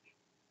think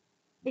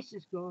this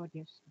is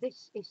gorgeous.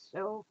 This is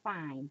so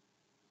fine.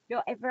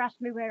 Don't ever ask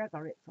me where I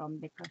got it from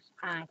because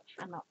I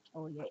cannot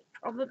tell you. It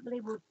probably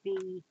would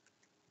be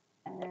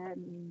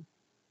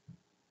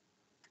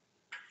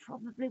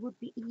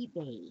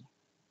eBay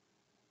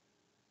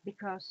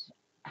because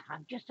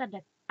I've just had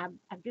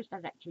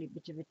actually a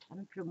bit of a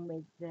tantrum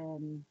with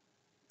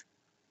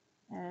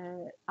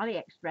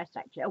AliExpress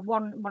actually.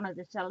 One of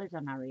the sellers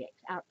on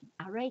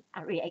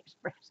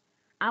AliExpress.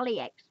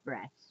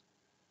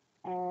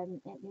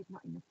 There's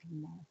not enough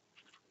in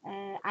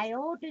there. I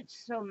ordered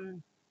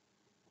some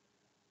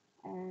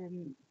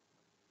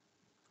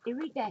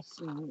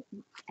iridescent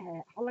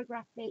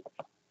holographic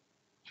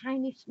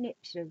tiny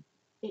snips of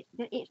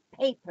it's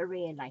paper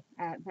really,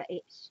 but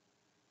it's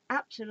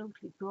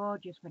absolutely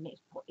gorgeous when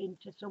it's put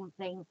into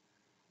something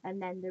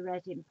and then the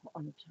resin put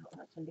on top.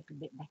 That's a little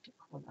bit better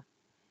colour.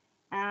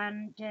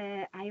 And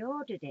I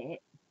ordered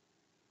it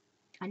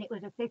and it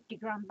was a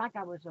 50-gram bag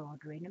I was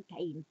ordering and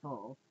paying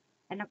for,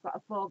 and I've got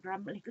a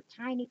 4-gram little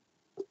tiny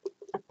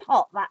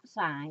pot that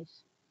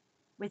size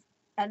with,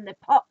 and the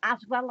pot as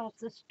well as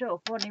the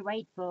stuff only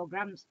weighed 4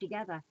 grams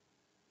together.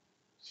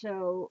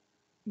 So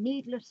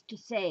needless to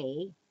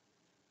say,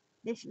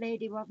 this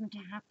lady wasn't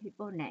a happy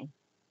bunny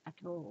at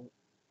all.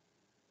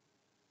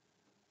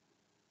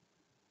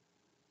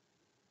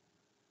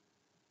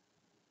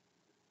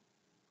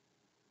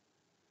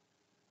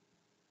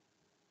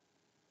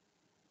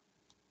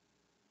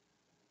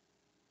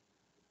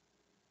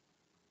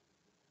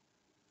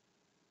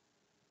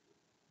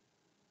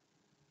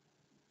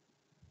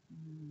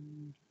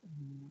 And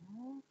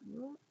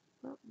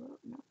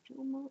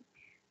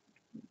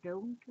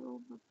don't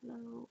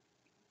overflow.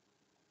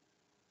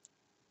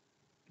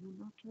 Do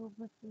not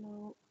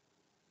overflow.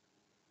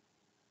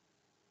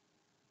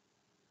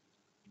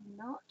 Do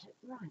not.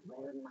 Right,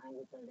 where am I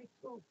with the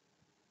little?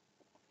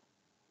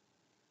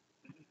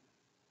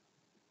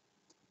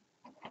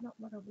 Not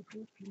what I was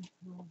looking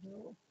for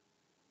though.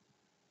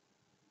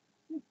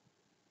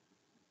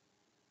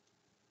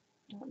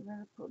 Don't know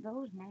where I put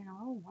those now.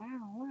 Oh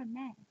wow, what a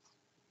mess.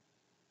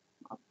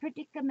 What a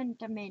predicament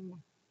I'm in.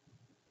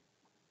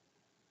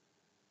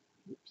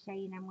 Keep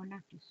saying I'm gonna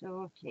have to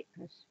sort it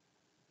because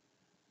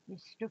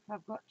there's stuff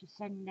I've got to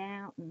send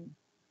out and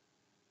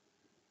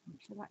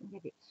until I can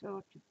get it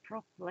sorted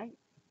properly.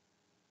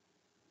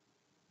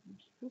 I'm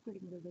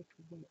struggling a little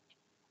bit.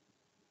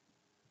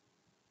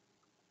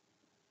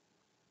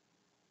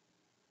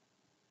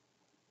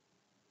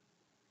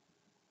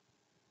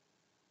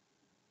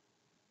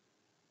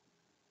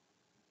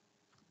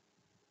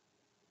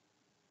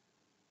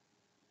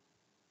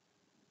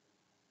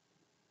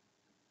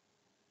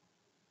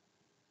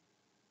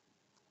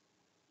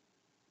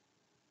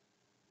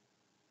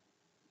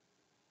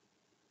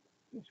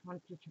 Just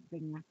wanted to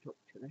bring that up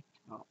to the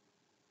top.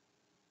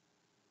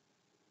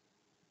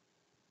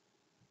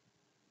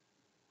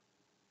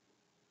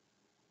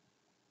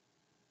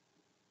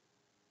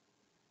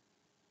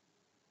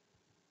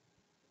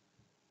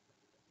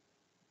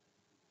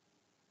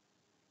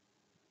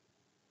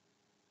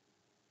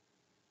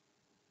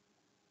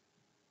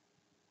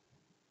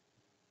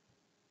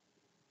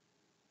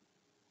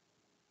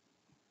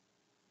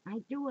 I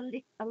do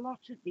a lot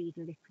of these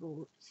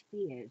little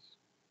spheres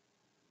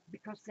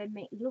because they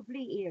make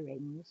lovely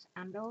earrings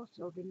and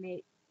also they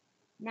make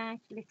nice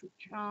little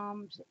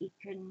charms that you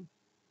can,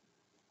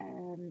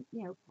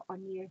 put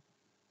on your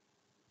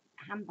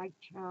handbag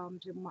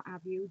charms and what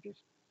have you,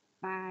 just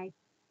by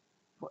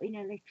putting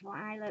a little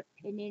eyelet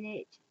pin in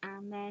it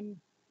and then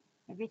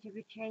a bit of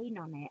a chain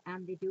on it,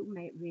 and they do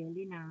make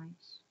really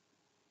nice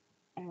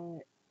uh,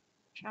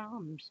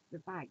 charms for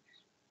bags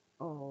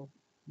or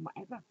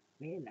whatever,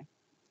 really.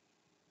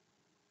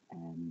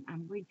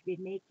 I'm going to be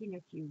making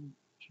a few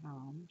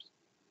charms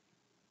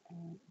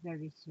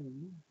very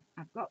soon.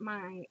 I've got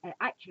my,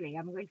 actually,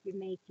 I'm going to be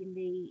making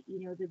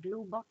the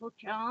glue bottle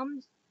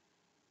charms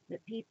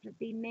that people have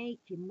been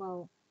making.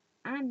 Well,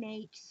 I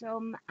made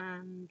some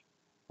and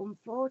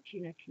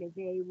unfortunately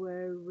they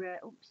were,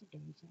 oops a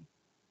daisy,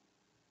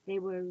 they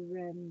were,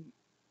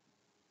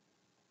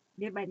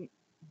 they went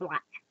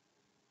black.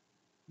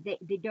 They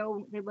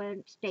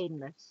weren't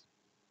stainless.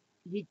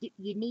 You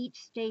need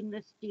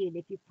stainless steel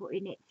if you're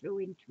putting it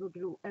through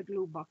into a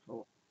glue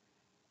bottle,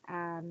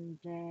 and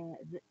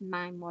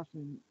mine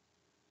wasn't.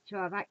 So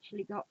I've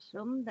actually got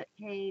some that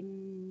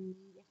came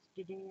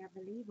yesterday, I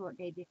believe, or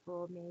day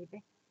before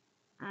maybe,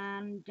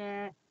 and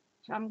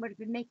so I'm going to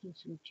be making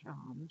some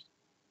charms.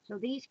 So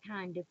these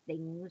kind of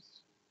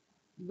things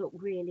look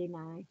really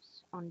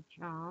nice on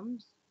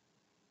charms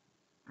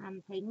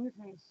and things.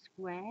 There's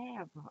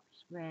square. I've got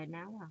square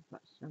now. I've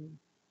got some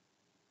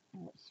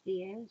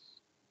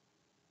spheres.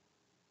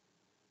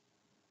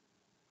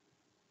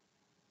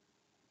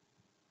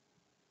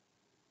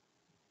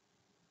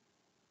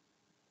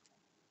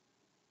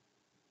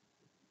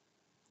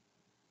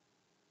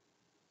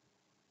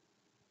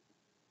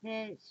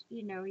 There's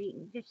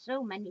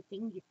so many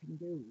things you can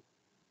do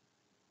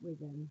with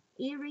them.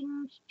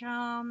 Earrings,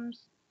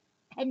 charms,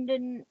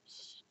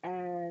 pendants,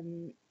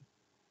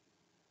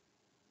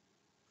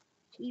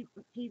 key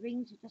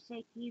rings, did I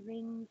say key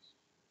rings?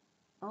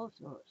 All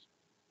sorts.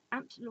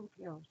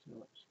 Absolutely all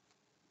sorts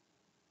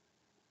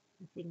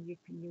of things you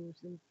can use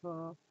them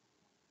for.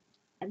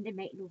 And they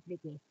make lovely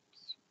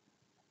gifts.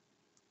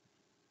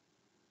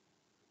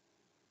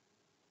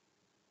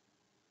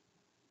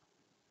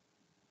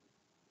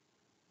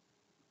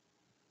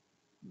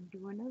 And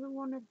do another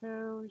one of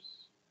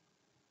those.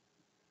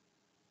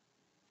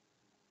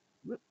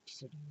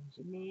 Whoops, it is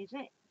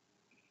amazing.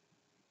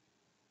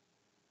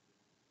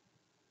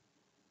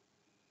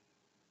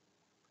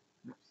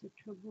 That's the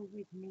trouble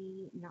with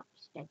me not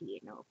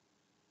steady enough.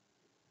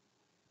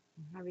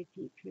 And Harry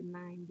keeps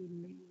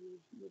reminding me,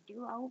 you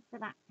do all for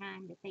that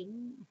kind of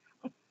thing.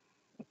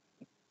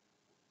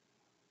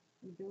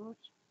 You don't.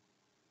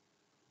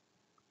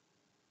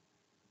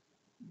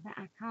 But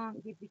I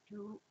can't give it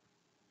up.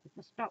 If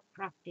I stop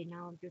crafting,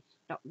 I'll just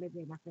stop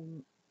living, I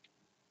think,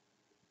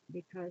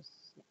 because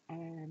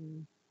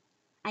um,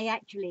 I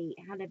actually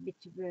had a bit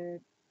of a.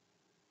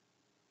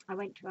 I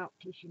went to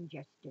opticians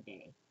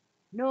yesterday.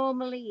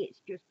 Normally,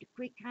 it's just a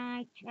quick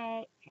eye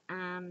check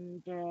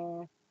and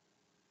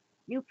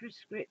new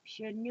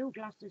prescription, new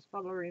glasses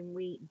following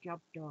week, job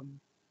done.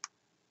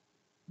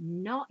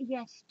 Not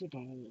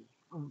yesterday,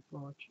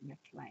 unfortunately,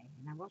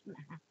 and I wasn't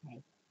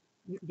happy.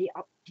 The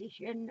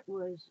optician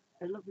was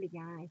a lovely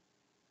guy.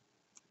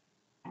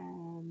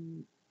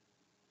 Um,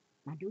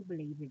 I do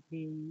believe he'd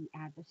be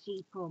either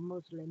Sikh or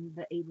Muslim,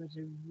 but he was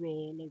a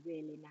really,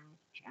 really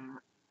nice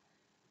chap.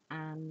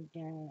 And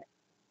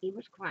he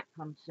was quite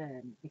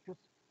concerned because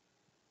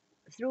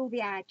through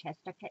the eye test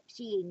I kept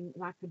seeing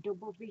like a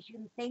double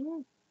vision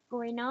thing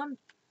going on.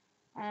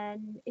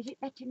 And is it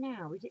better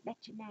now? Is it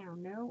better now?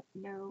 No,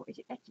 no. Is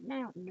it better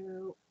now?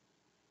 No.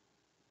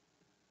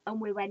 And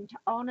we went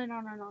on and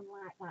on and on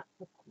like that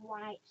for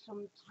quite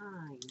some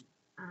time.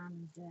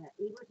 And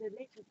he was a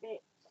little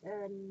bit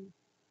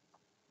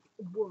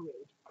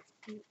worried.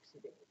 Oops,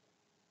 it is.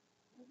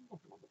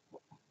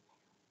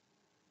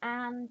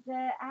 And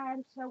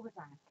so was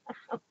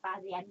I. By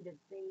the end of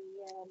the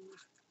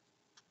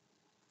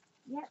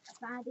yep,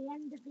 by the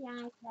end of the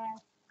eye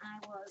test, I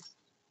was,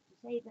 to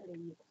say the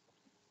least,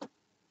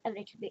 a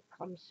little bit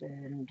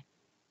concerned.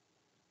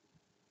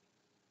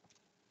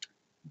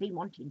 Been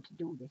wanting to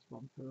do this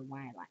one for a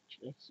while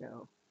actually,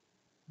 so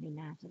be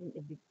nice. I think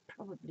it'd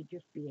probably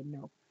just be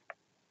enough.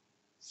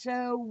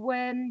 So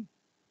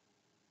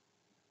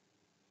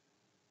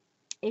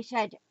he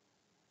said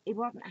he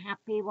wasn't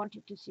happy. He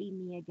wanted to see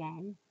me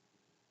again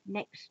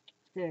next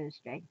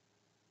Thursday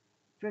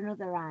for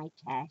another eye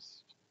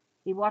test.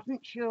 He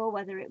wasn't sure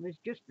whether it was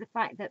just the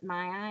fact that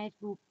my eyes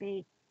would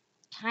be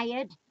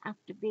tired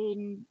after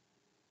being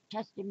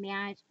testing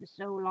my eyes for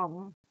so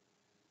long,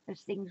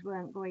 as things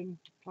weren't going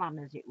to plan,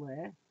 as it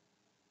were.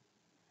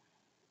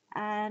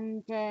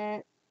 And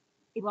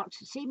he wants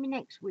to see me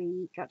next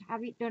week, got to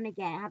have it done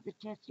again, have the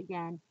test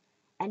again,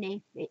 and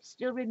if it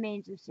still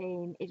remains the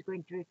same, he's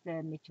going to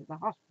refer me to the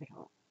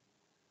hospital.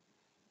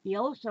 He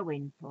also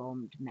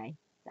informed me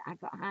that I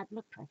got high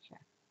blood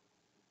pressure.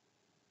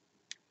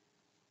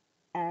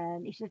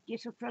 And he said, "Do you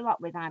suffer a lot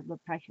with high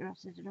blood pressure?" I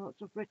said, "I don't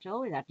suffer at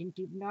all with that. I didn't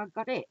even know I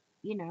got it,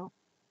 you know,"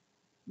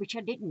 which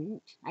I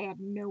didn't. I had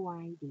no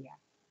idea.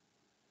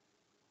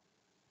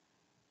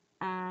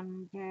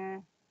 And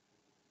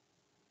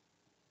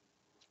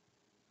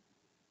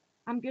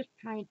I'm just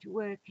trying to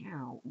work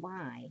out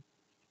why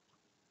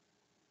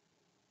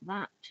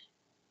that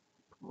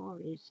pore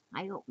is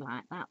high up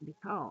like that,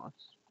 because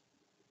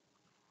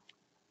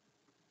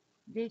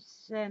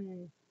this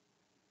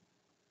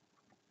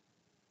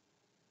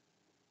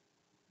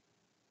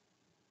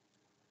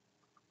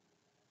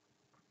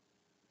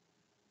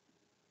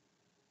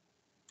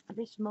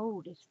this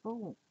mould is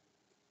full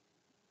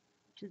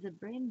to the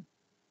brim.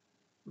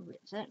 Well, it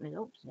certainly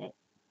looks it,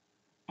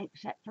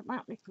 except for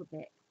that little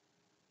bit.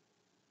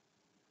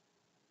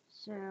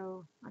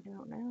 So I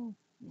don't know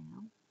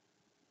now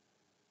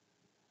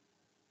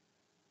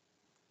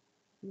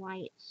why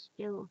it's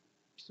still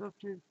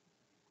sort of,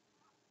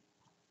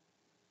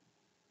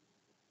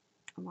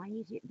 why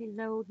is it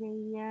below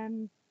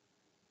the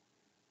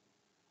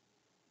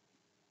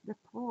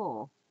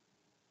pore?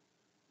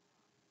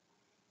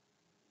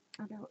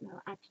 I don't know.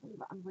 Actually,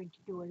 what I'm going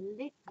to do a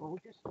little,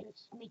 just a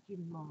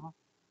smidgen more.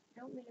 I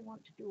don't really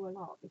want to do a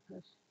lot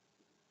because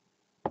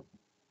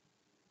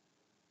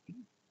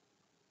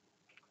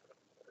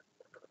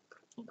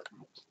in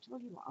fact, tell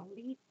you what, I'll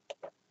leave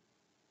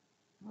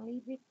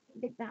it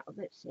with that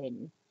that's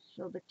in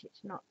so that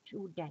it's not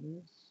too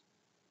dense,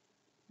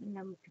 and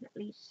then we can at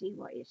least see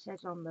what it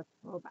says on the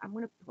pour. But I'm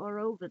going to pour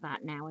over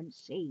that now and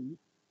see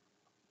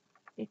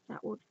if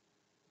that would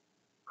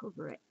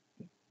cover it.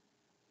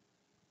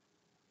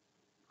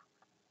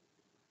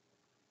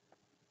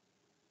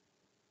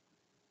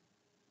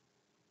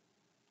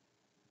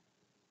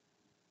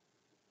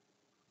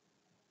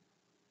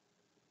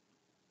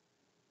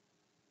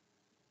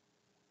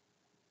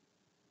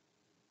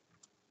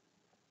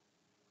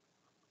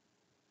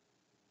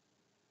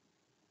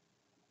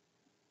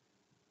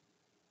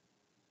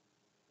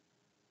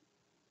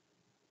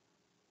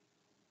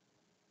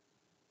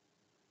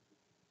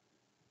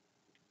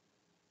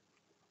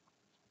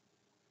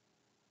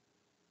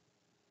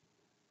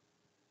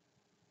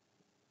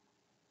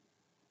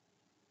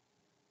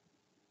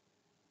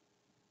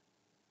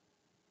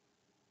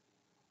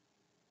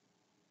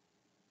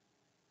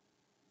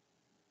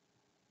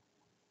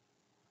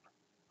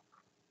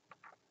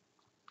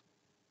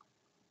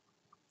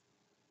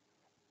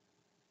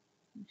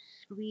 I'm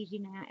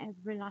squeezing out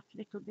every last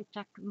little bit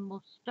I can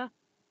muster.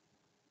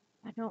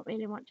 I don't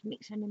really want to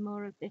mix any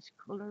more of this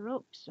colour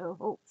up, so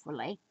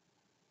hopefully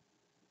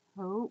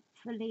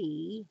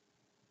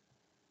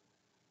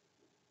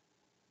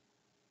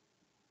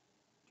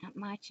that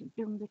might have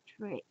done the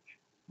trick.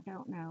 I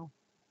don't know.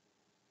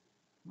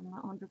 I'm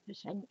not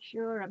 100%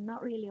 sure. I'm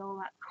not really all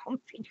that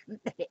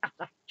confident that it has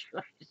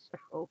actually,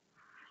 so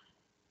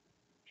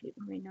keep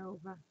running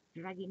over,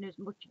 dragging as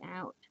much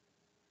out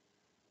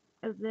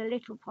of the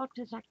little pot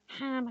as I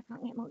can. I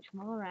can't get much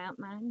more out,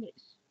 mind.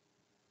 It's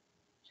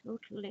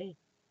totally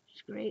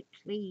scraped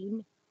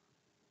clean.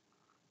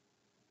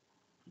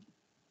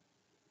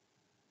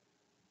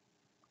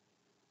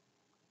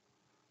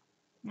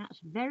 That's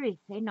very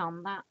thin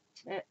on that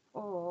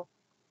ore,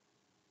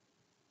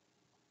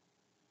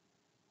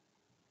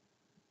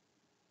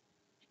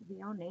 to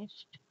be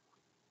honest.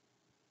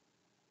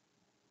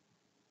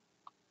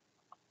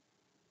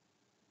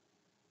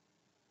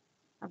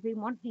 I've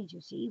been wanting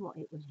to see what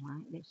it was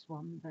like, this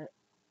one, but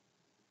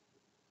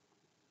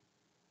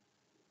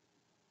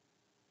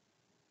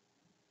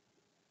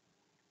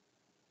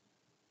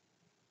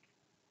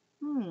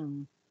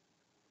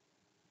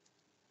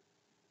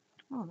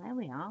oh, there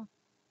we are.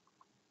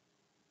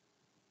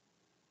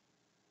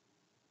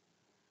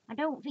 I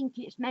don't think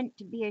it's meant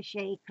to be a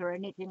shake or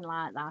anything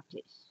like that.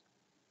 It's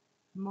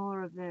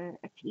more of a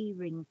key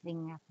ring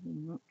thing, I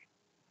think.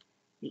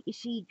 But you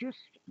see, just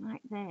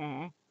like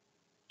there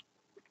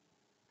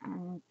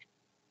and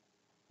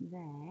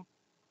there,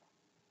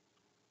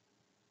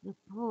 the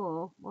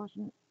paw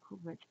wasn't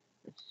covered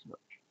as such.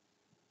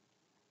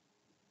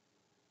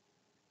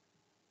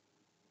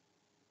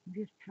 I'm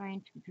just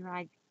trying to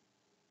drag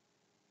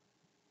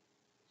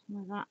some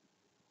of that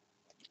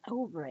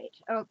over it.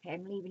 Okay,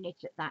 I'm leaving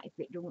it at that. If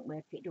it don't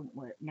work, it don't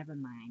work. Never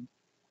mind.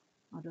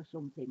 I'll do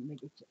something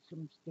with it at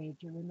some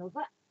stage or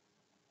another.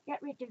 Get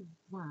rid of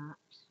that.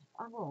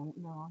 I won't,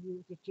 no, I'll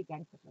use it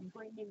again because I'm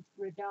going in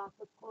for a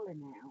darker colour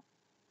now.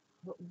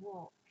 But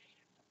what?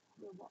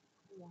 What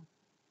colour?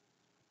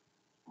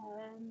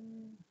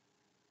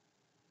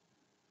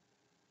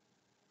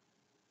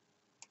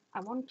 I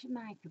want a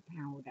mica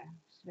powder,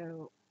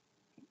 so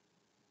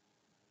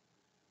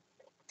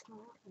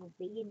that will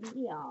be in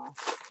here.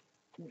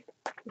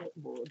 It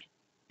would.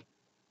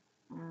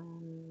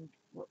 And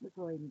what we're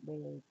going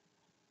with?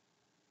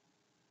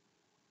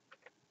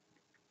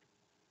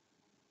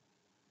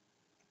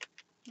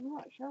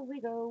 What shall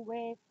we go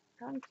with?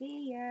 Can't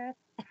see yet.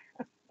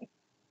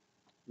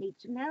 Need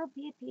some help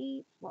here,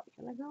 peeps. What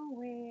shall I go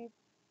with?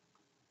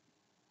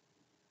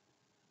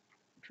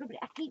 Trouble,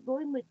 I keep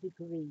going with the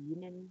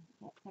green, and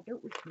if I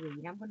don't with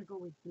green, I'm going to go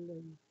with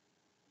blue.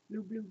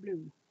 Blue, blue,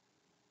 blue.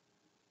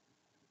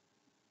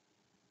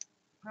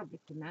 Probably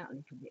come out a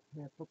little bit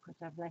purple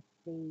because I've left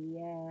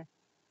the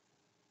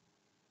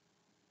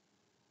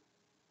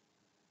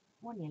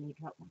one nearly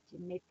dropped that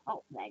in my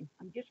pot then.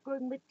 I'm just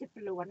going with the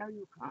blue. I know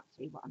you can't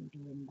see what I'm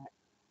doing, but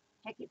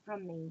take it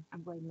from me.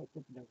 I'm going with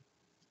the blue.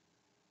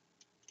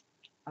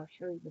 I'll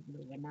show you the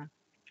blue and I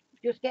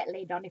just get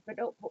lid on. If I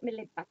don't put my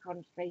lid back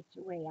on straight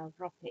away, I'll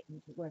drop it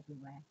and it'll go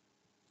everywhere.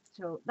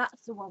 So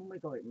that's the one we're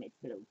going with,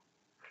 blue.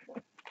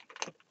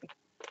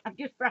 I'm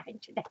just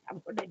frightened to death.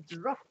 I'm going to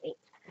drop it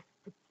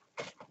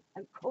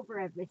and cover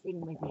everything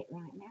with it.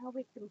 Right now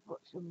we can put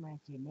some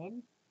resin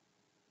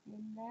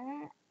in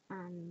there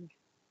and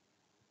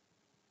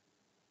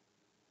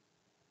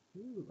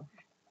ooh,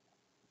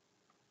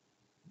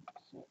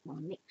 so we'll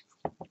mix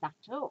that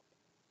up.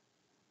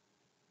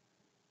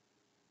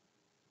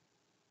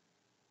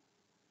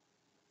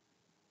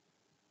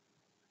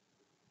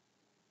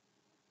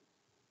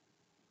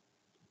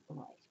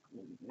 Oh, it's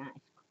coming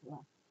nice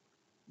colour.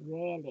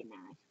 Really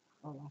nice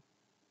colour.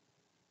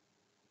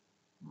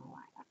 I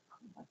like that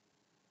colour.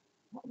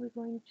 What are we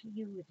going to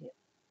use it?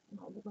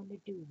 What are we going to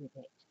do with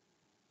it?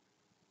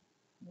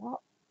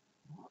 What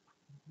are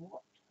we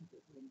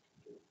going to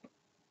do?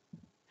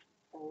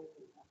 Oh,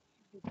 I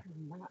should have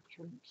done that,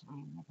 shouldn't I? I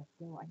never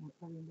thought. I haven't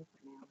got enough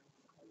now.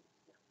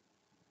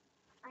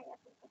 I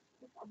haven't.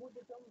 I would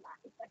have done that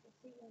if I'd have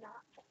seen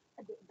that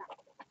a bit back.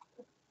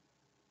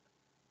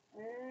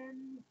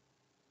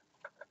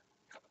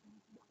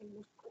 Not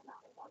enough for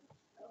that one,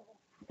 so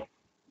it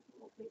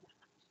won't be that.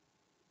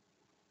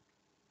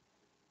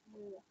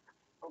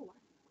 Oh,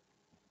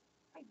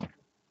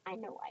 I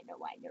know.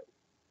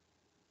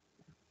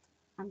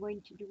 I'm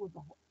going to do a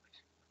box.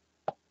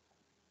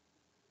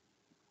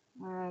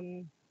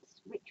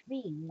 Which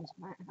means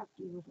I might have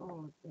to use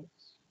all of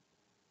this.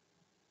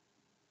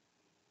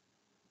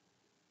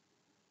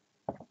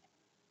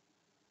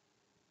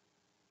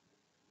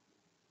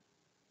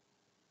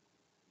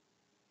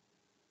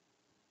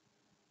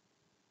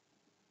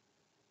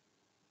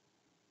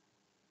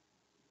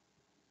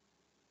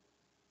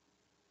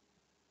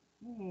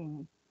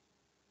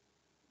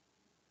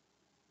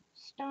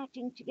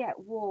 Starting to get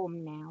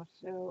warm now,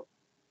 so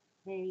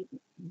they.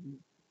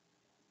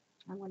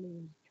 I'm going to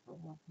use tall,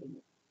 I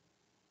think.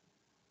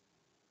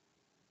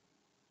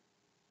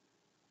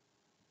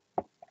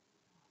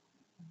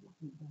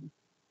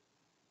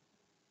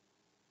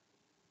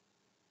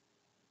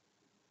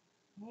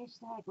 Is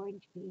there going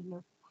to be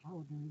enough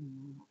powder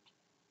in that?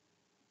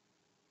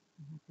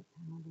 The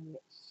powder,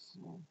 it's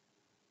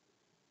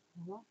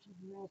a lot of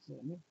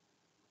resin.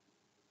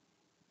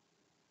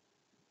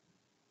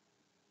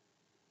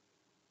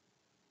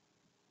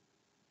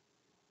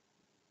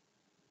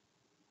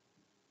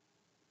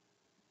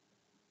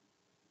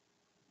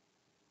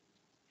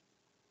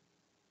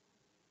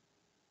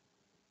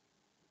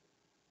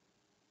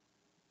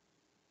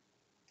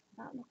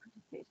 That look as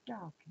if it's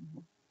dark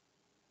enough.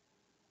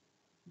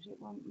 Does it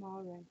want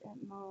more red?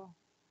 More.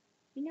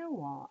 You know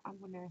what? I'm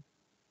gonna.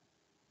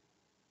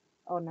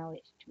 Oh no,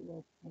 it's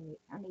too opaque.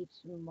 I need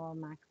some more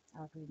mica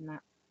powder in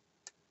that.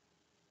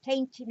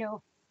 Taint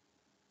enough.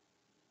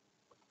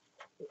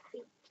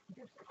 It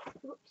just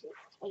looks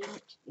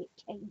it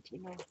taint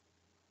enough.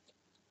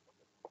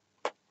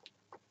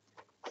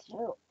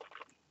 So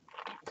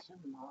get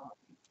some more.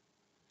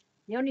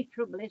 The only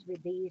trouble is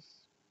with these,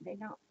 they're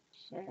not.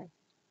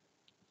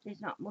 There's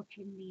not much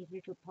in these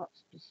little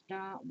pots to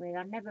start with.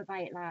 I'll never buy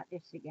it like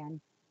this again,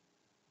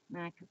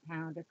 mica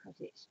powder, because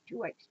it's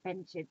too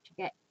expensive to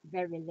get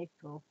very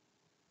little.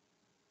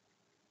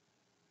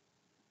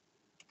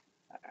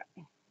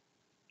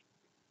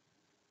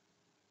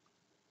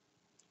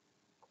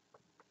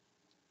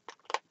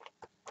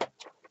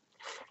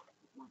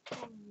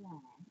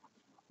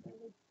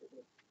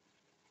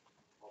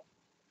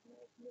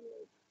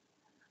 lid.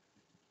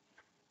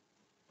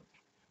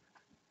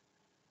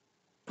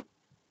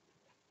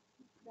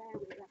 There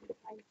we go. I'm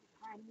trying to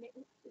find the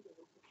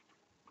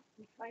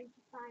I'm trying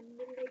to find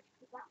the lid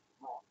for that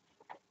pot.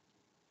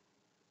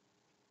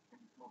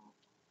 And pot.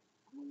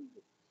 Oh,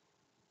 it.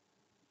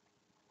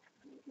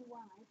 I don't know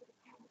why, but I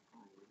can't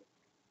find it.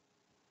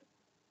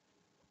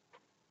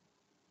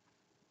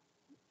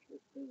 It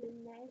should be in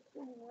there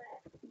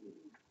somewhere.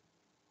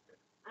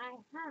 I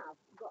have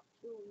got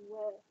to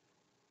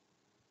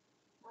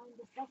find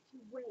a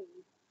better way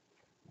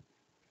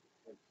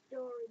of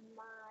storing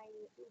my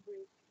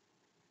blueberries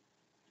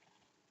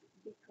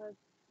because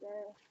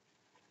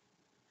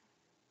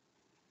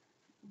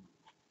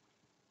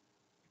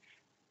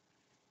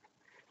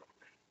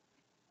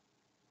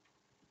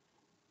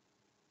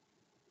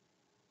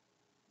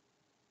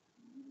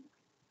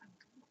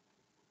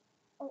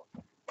oh,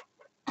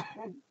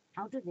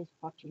 I'll do this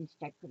pot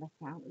instead because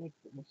I can't live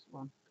for this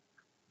one.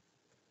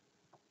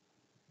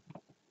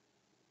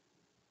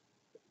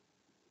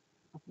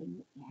 I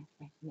think, yes,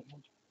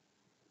 definitely.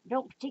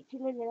 Don't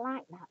particularly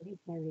like that lid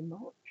very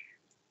much.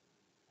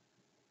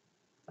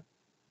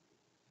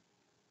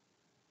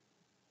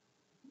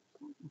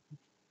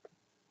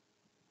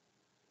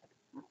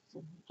 That's a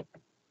lid.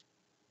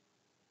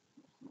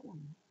 What's that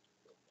one?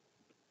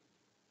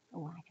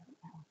 Oh, I don't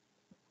know.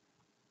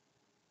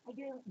 I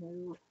don't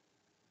know.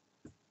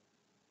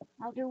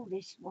 I'll do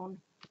this one.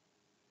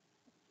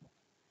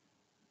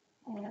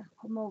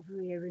 Come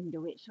over here and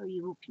do it so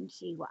you can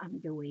see what I'm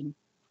doing.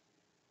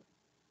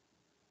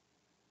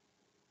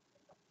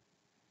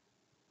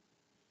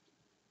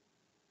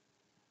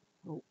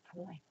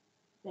 Hopefully.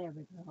 There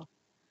we go.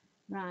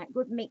 Right,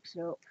 good mix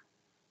up.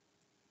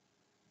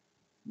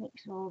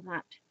 Mix all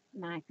that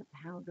mica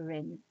powder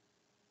in.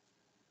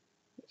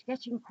 It's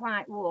getting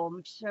quite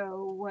warm,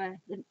 so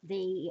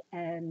the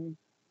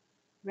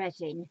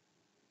resin,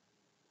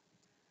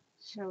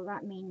 so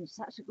that means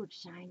that's a good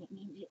sign. It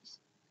means it's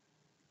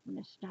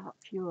going to start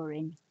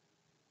curing.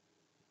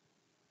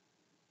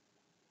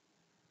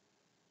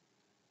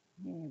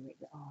 There we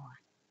go.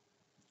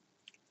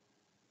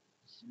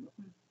 So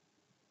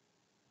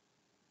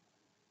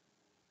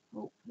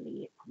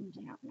hopefully it comes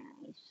out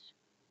nice.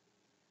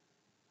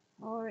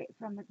 Pour it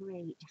from a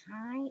great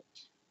height.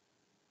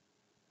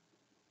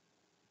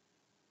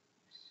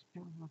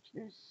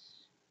 Starters.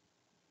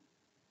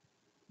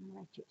 And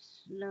let it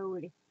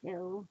slowly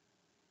fill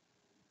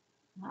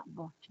that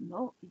bottom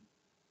up.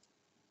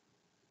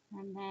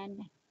 And then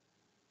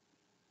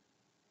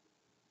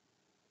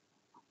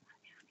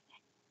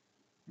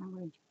I'm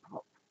going to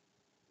pop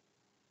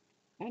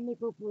any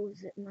bubbles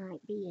that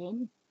might be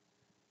in.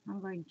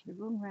 I'm going to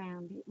run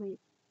round it with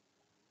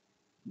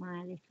my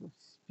little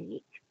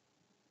stick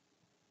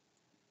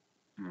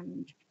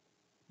and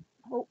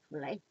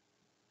hopefully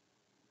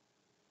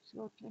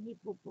sort any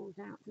bubbles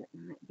out that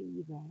might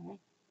be there.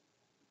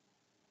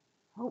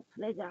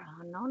 Hopefully there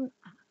are none.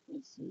 Let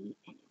me see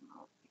any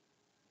more.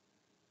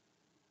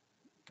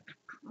 I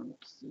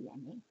can't see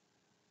any.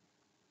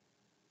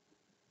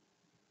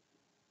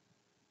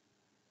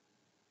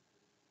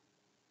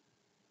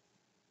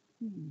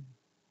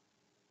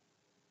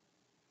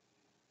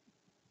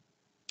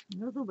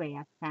 Another way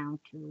I've found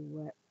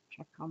to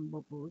check on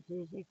bubbles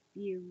is if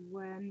you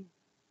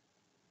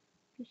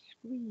just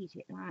squeeze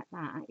it like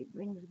that, it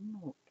brings them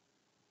up.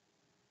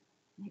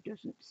 It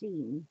doesn't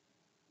seem.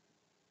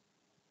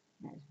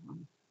 There's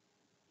one.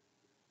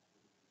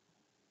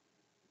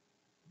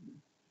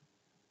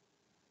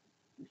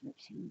 Doesn't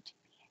seem to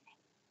be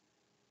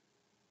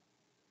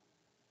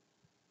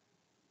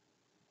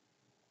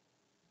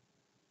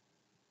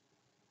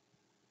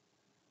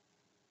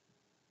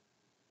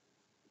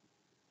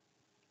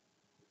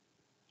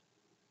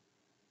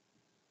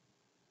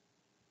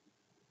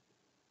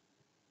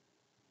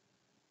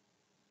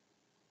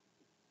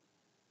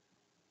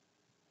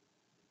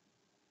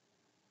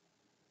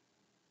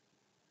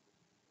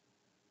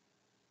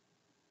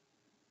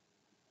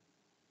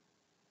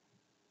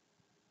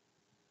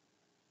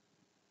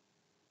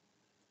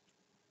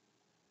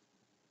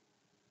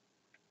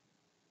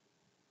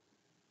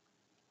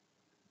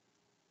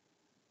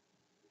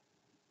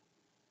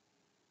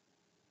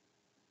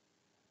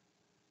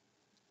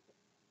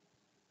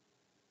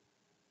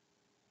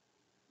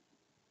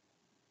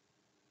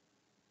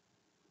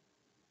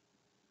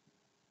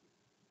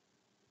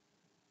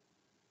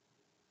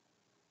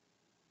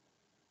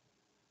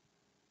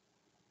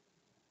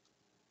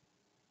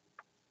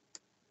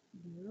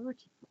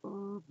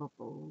beautiful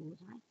bubbles.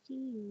 I see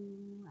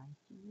you. I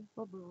see your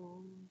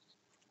bubbles.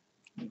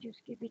 You just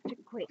give it a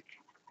quick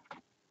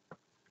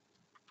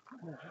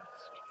rest.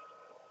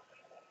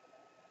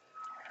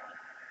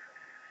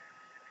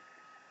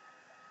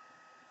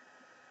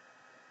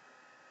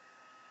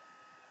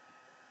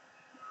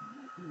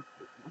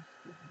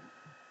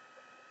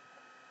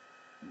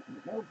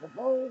 No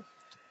bubbles.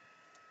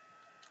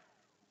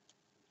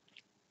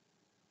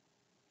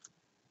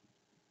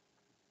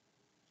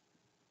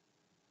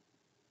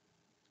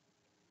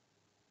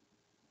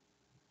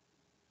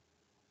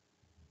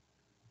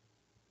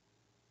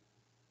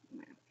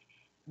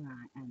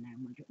 Right, and then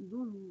we'll do,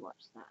 ooh,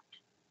 what's that?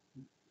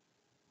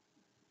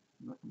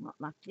 Not what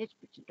that is,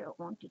 but I don't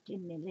want it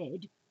in my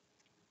lid.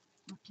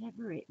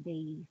 Whatever it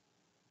be.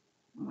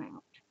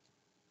 Well,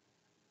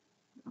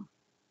 oh,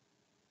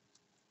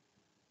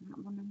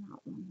 that one and that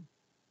one.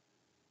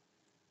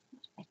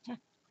 That's better.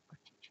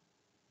 Got it.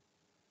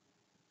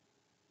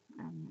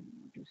 And then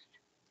we'll just,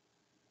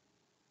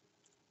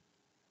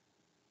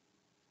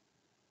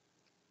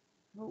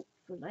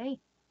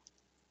 hopefully,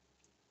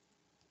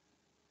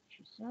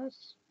 she says,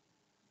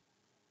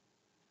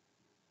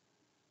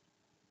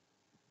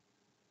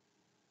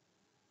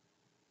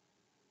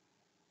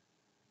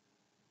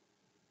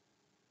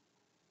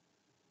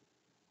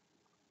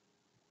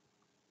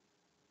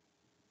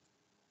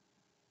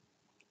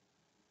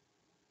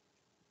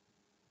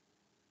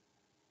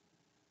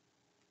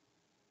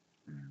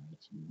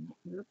 wait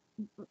a minute.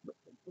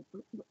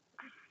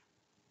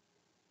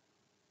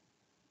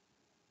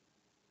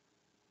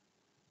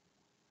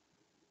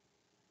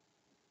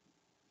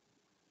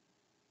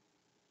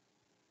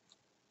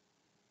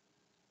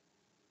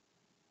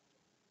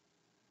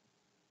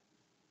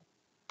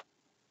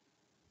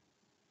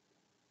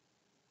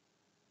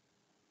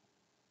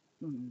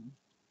 Hmm.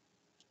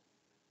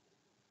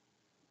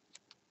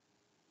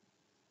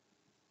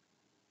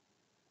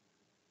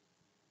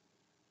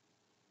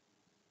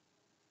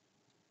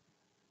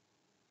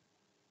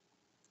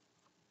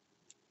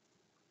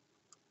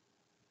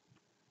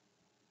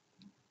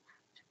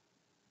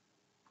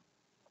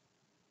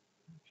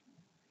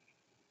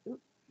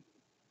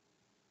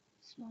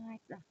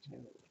 Slide that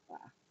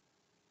over.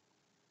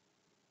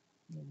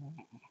 There,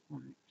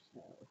 like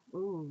so.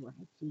 Oh, I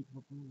see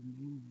bubble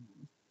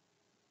now.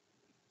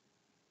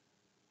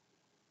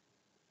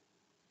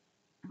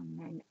 And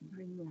then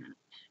bring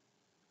that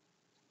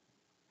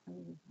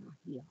over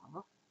here,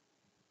 like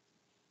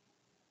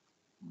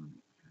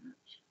that.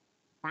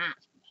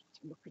 That's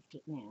better. Look at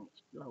it now,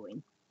 it's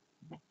glowing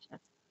better.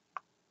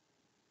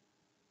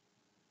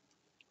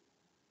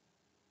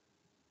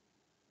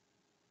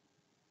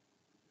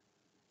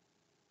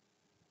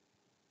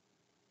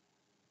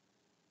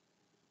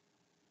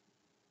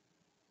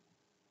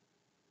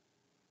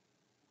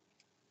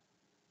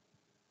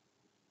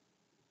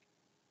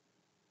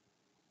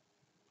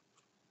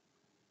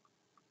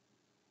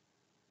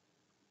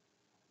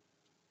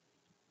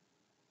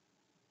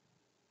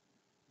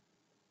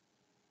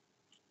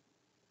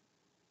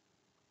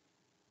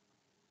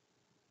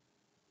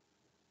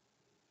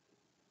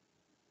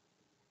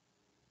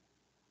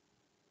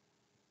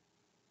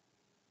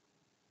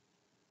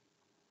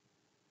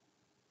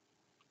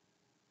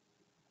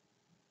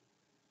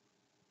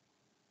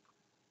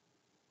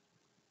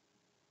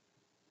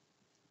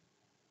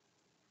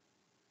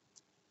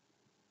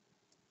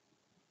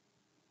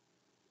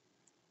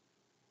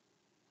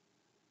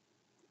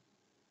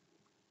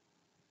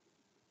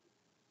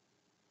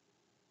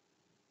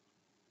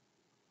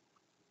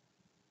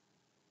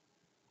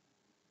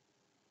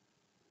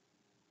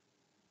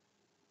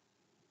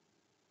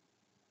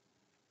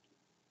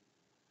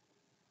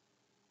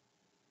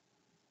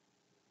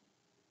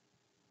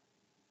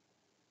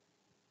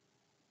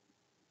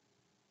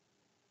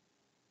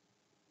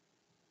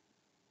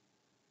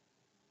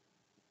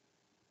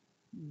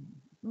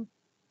 Mm.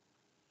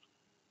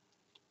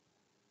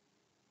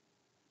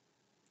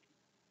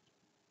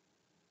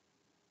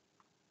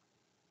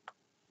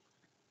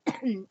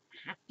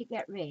 Have to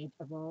get rid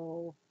of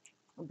all,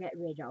 or get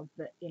rid of,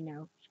 but you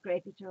know,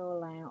 scrape it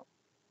all out.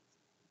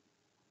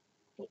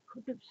 It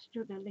could have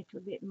stood a little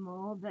bit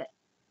more, but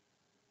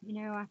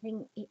you know, I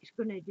think it's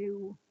going to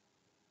do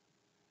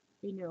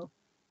enough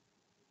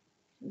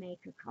to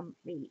make a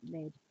complete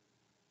lid.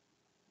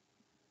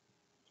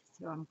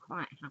 So I'm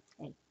quite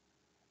happy.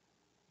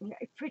 Yeah,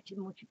 it pretty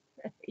much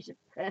is a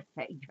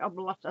perfect job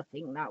lot, I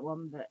think, that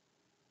one, but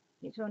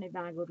it's only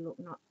by good luck,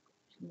 not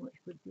so much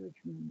good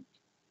judgment.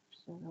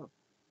 So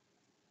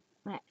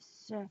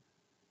let's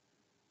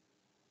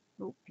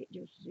hope it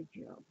does the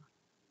job.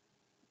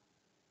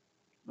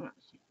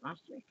 That's it,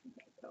 last little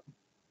bit go.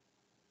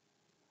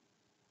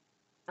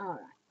 Alright,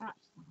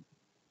 that's that.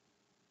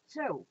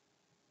 So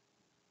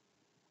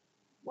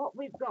what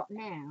we've got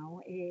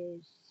now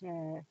is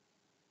a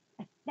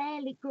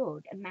fairly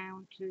good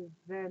amount of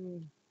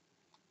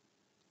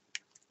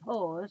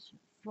pores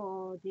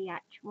for the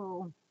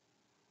actual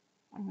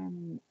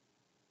um,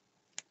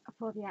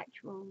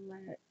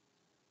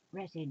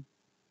 resin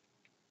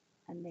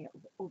and the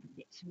other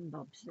bits and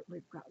bobs that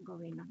we've got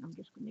going on. I'm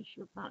just going to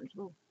shove that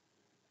little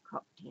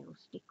cocktail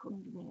stick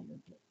under there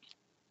a bit.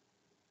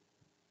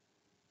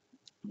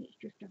 It's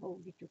just to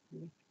hold it up a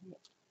little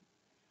bit.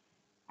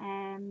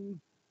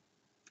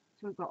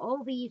 So we've got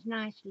all these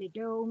nicely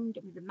domed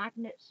with the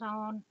magnets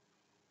on.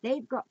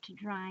 They've got to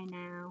dry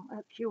now,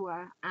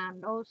 cure,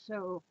 and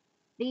also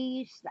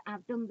these that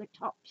I've done the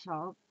tops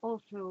of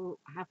also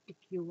have to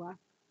cure.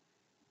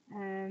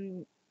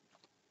 Um,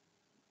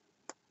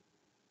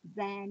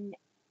 then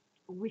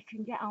we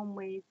can get on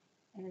with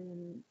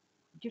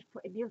just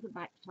putting the other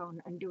backs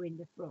on and doing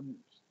the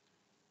fronts.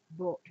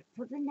 But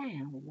for the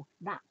now,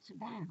 that's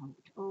about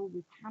all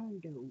we can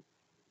do.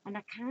 And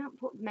I can't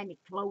put them any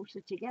closer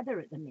together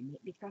at the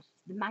minute because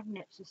the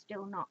magnets are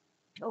still not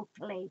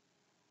totally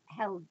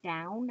held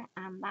down,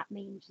 and that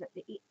means that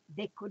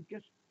they could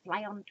just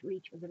fly onto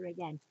each other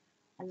again.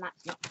 And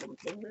that's not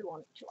something we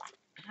want to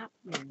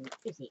happen,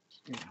 is it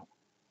now?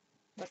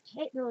 So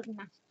take those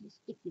nasty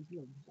sticky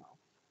gloves off.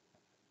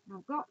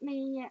 I've got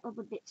my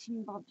other bits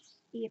and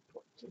bobs here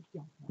put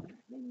together.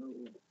 Let me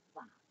move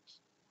that.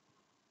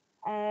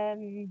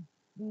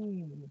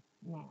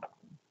 Now,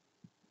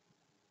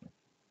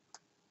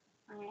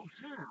 I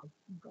have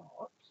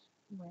got,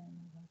 where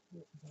have I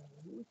put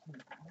those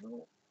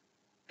now?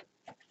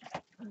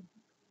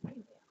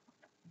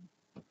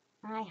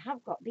 I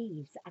have got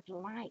these that I'd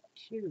like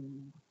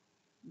to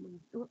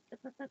move. Don't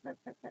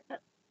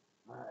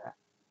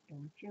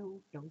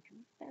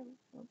you spill,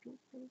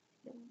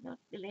 not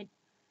spilling.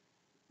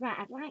 Right,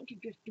 I'd like to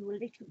just do a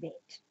little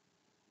bit,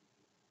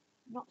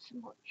 not so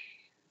much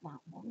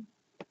that one.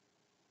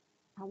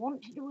 I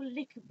want to do a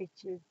little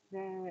bit of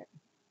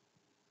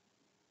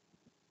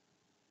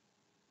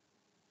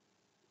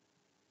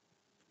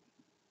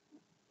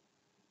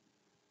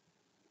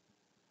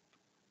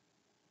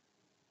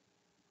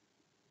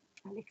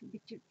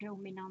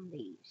doming on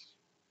these.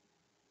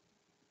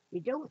 They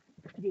don't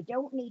they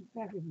don't need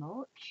very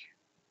much.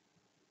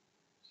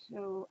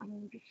 So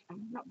I'm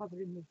not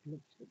bothering with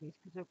gloves for this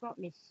because I've got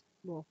my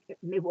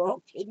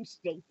walking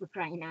stick for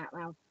crying out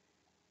loud.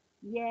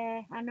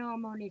 Yeah, I know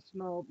I'm only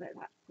small, but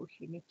that's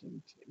pushing it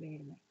into it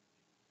really.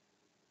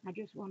 I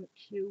just want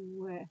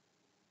to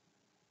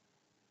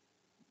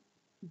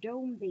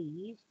dome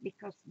these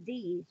because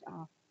these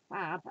are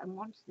fab, and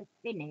once they're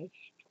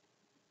finished,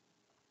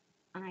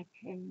 I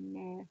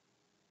can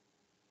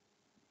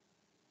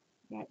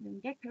get them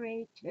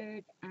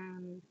decorated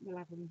and we'll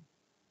have them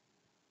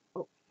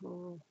up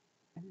for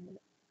uh,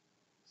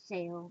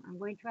 sale. I'm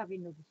going to have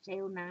another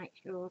sale night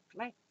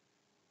shortly.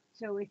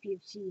 So if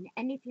you've seen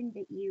anything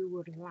that you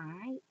would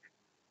like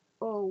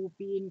or would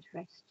be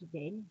interested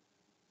in,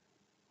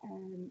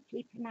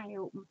 keep an eye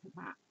open for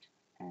that.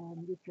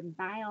 You can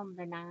buy on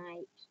the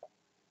night,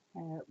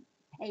 uh,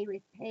 pay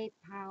with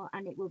PayPal,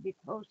 and it will be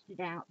posted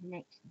out the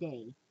next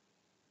day.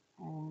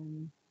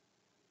 Um,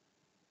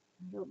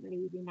 I don't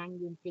believe in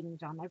hanging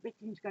things on.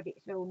 Everything's got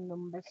its own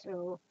number,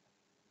 so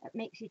it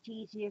makes it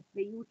easier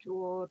for you to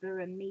order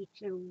and me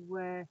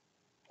to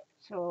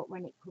sort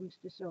when it comes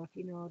to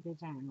sorting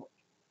orders out.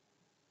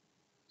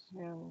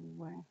 So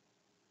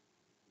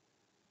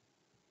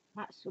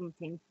that's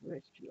something for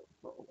us to look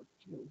forward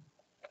to.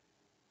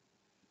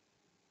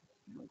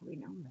 It's not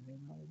going on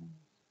very well then.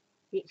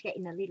 It's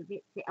getting a little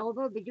bit thick,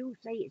 although they do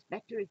say it's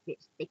better if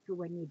it's thicker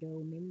when you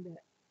dome in,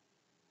 but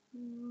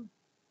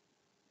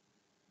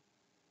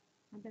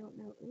I don't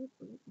know.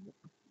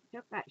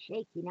 Talk about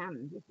shaking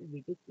hands, this is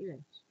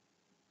ridiculous.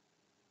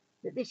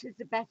 But this is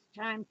the best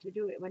time to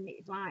do it when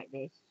it's like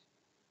this.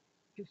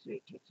 Just so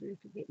it takes a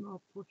little bit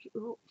more push.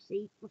 Oh,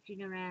 see,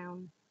 pushing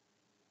around.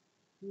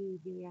 See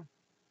dear.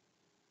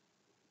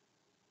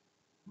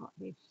 Not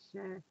this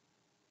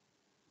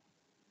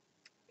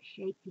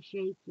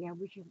shaky. I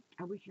wish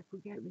I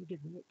could get rid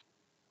of it.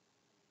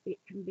 It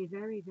can be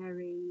very,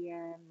 very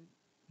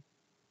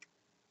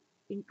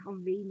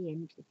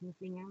inconvenient if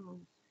nothing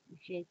else.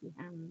 With shaky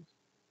hands.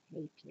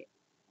 Hate it.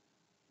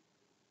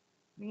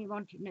 When you're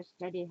wanting a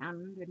steady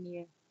hand and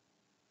you're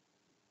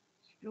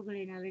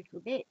struggling a little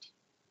bit.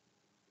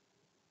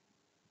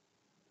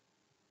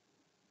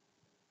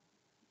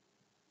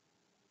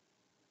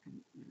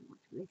 And now a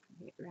little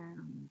bit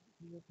round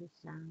the other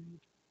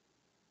side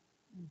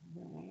of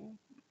there.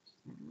 That's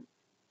that.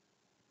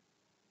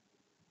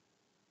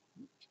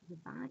 To the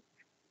back.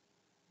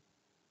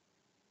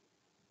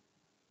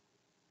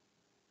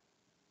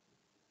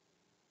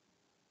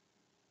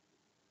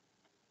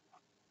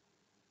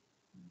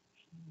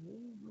 Okay,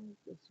 move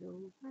this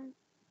over.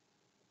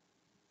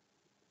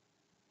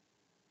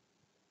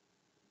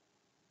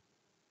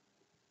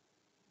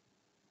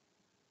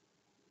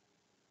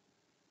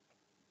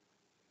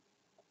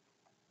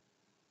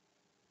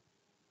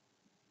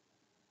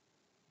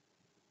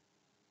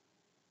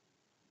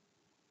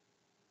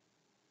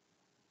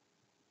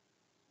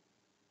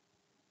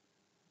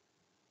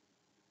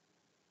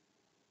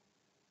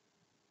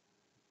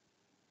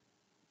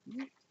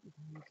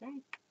 Okay.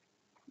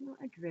 Not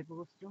a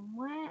dribble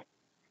somewhere.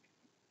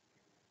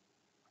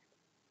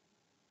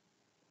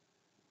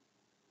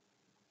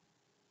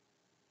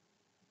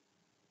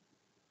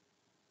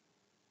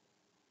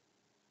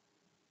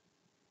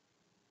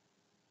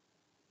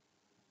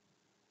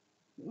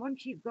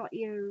 Once you've got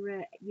your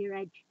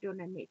edge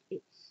done and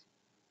it's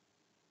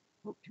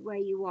up to where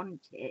you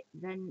want it,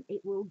 then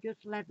it will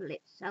just level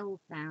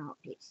itself out.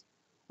 It's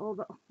all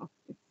the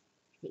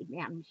see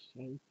my hands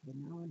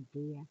shaking. Oh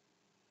dear!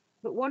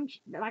 But once,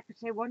 like I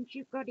say, once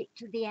you've got it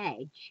to the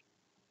edge,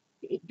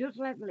 it does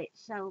level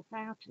itself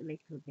out a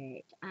little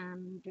bit,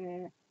 and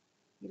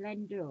you'll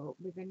end up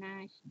with a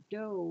nice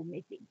dome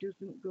if it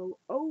doesn't go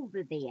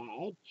over the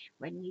edge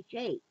when you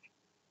shake.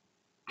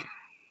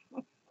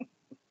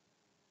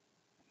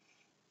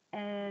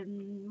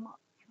 What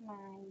can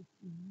I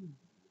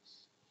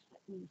use?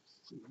 Let me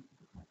see.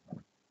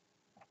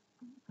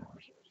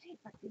 Gosh, see if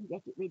I can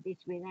get it with this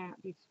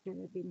without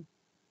disturbing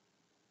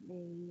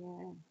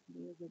the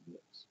other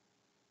bits.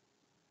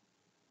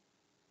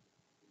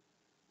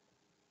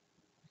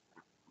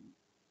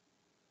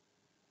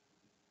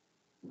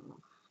 Oh.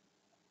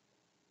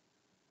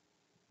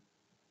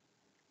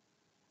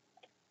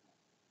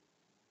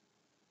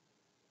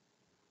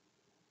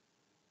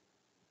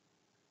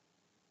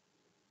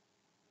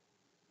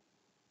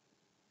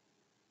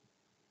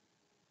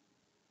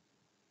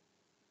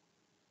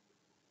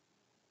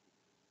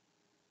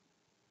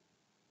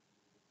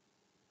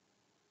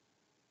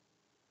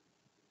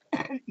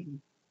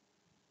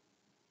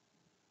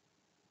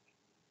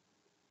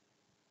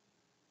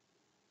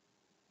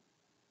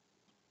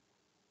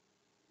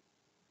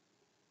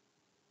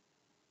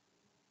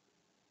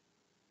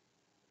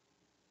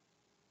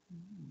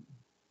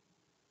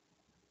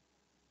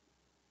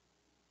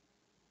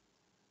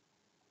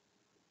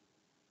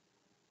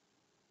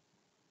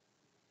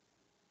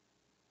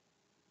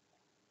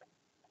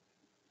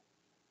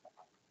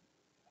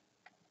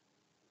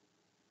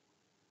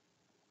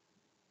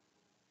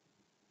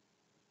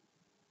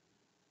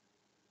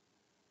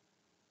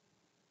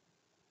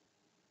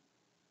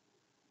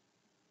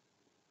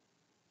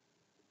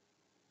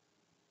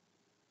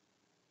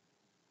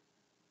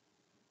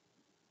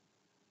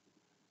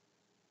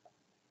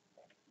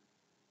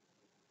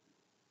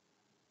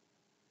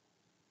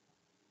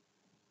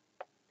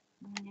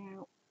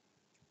 Now,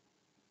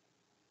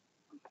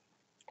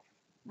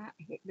 that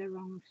hit the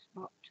wrong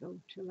spot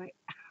totally.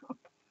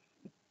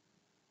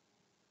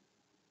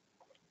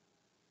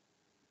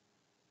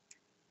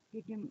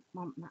 Didn't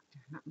want that to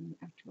happen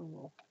at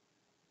all.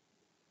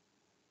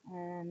 I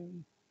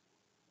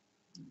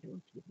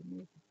don't even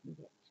know if I can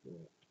get to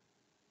it.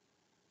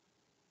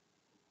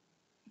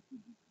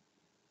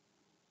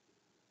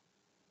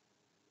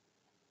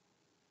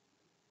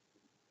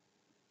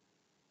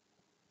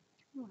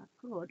 Oh, I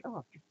could. Oh,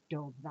 I've just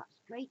dove that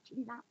straight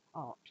in that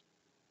pot.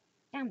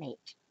 Damn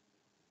it.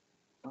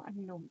 What a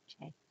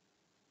numpty.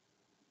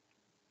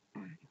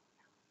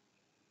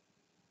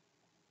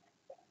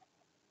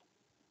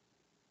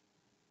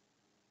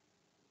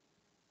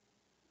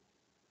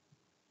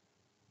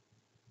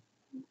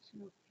 That's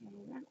okay.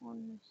 That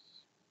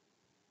one's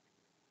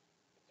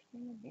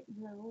still a bit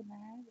low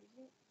there, is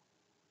it?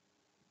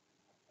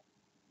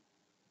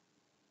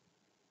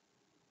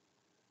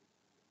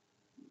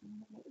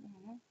 A bit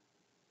there.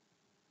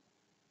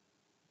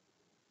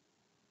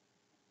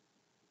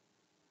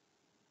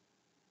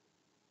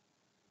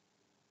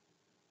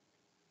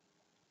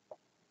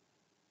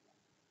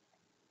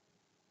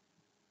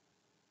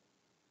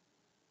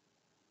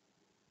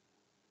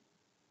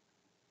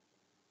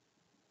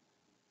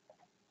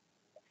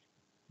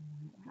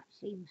 That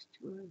seems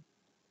to have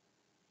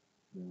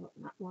brought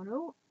that one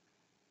up.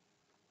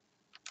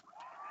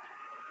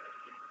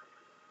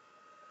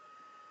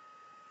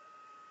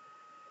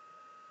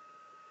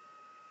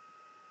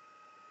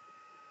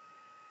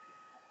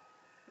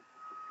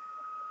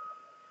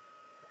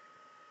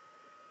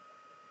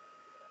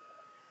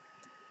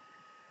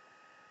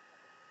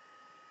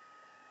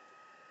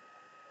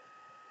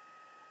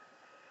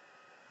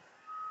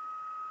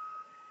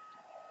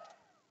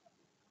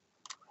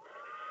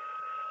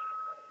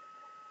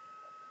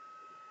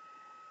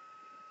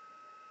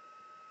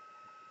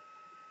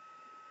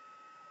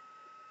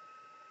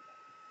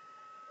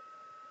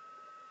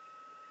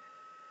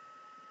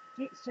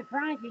 It's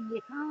surprising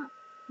you can't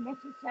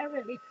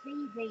necessarily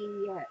see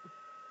the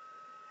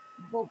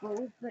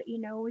bubbles, but you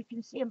know, we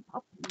can see them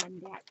popping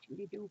when they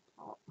actually do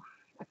pop.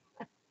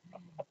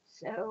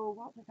 So,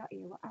 what have we got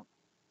here?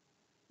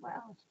 What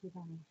else did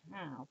I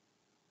have?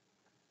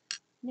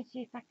 Let's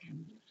see if I can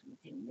do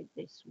something with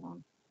this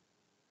one.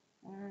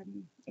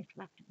 It'll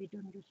have to be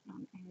done just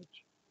on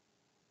edge.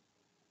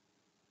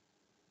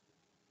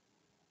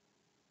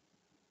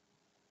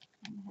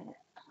 I'll do it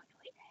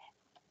there.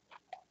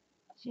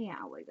 See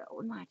how we go.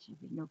 We might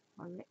have enough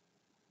for it.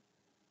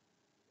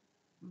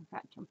 In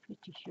fact, I'm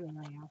pretty sure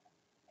I have.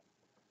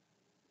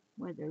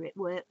 Whether it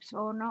works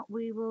or not,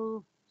 we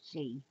will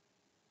see.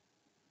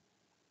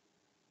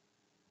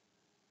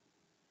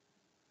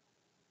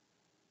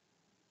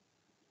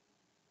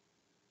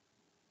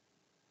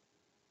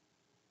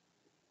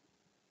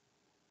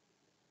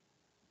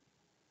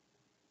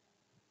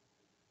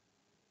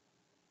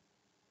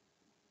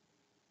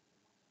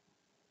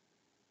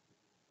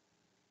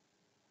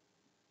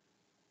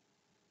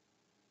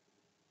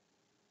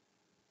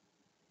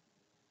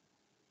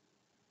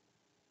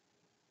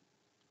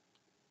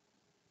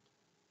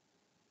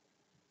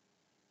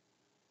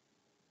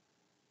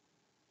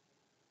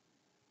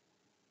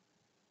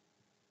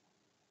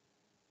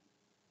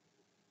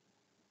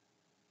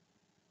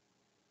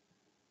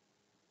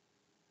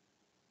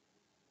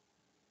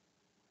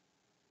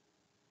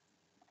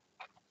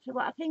 So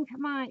what I think I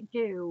might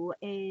do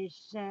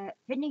is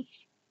finish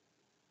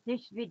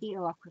this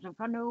video because I've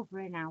gone over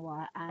an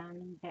hour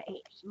and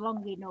it's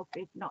long enough,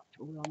 if not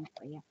too long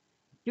for you.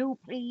 Do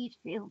please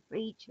feel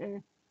free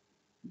to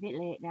A bit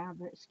late now,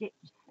 but skip.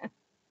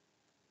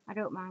 I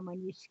don't mind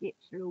when you skip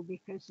through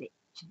because it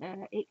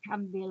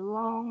can be a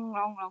long,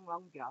 long, long,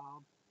 long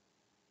job,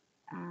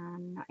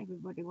 and not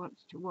everybody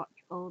wants to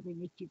watch all the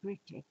nitty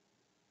gritty.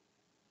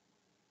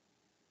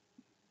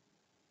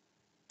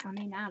 I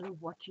mean, I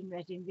love watching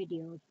resin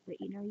videos, but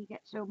you know, you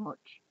get so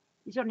much.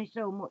 There's only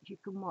so much you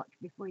can watch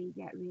before you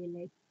get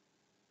really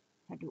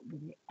fed up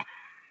with it.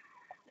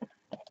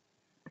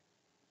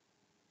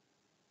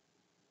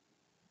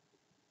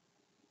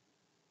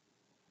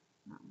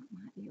 That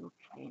might be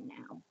okay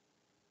now.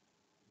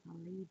 I'll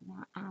leave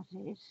that as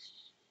is.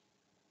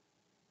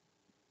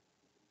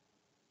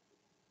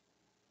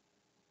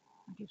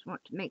 I just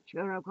want to make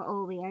sure I've got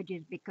all the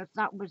edges because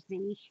that was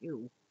the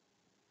issue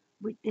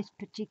with this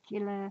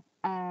particular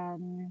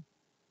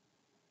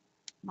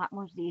that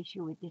was the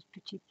issue with this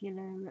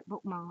particular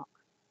bookmark,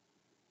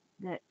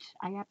 that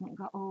I hadn't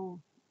got all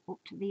up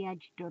to the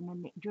edge done,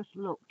 and it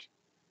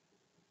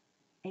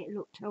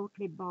looked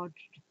totally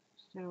bodged.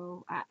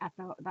 So I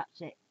thought,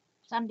 that's it,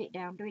 sand it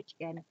down, do it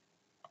again.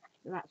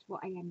 So that's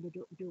what I ended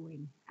up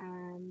doing.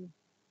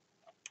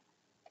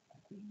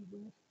 Really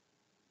worth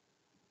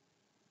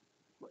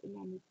putting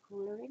any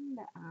colour in,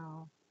 but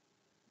I'll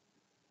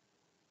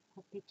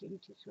pop it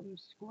into some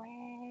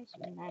squares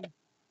and then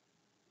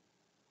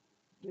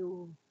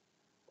do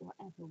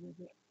whatever with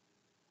it.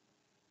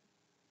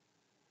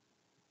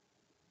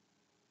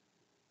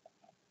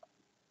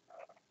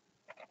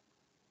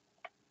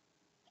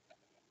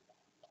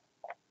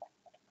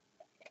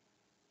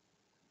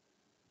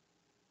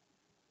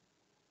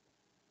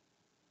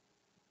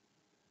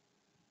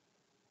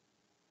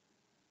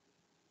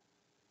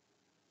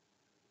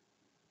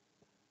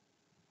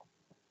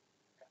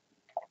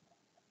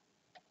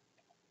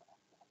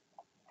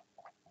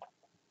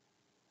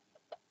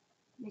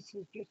 This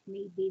is just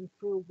me being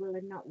frugal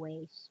and not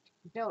waste.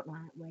 Don't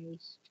like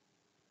waste.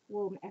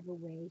 Won't ever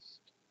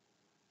waste.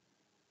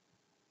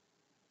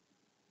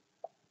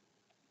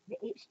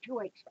 It's too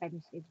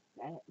expensive,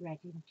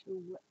 resin,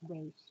 to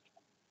waste.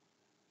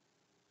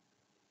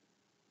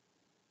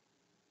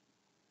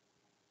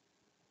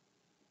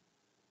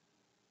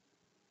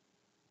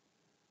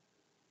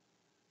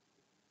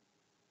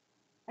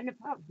 And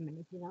apart from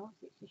anything else,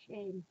 it's a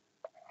shame,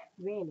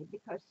 really,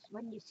 because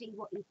when you see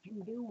what you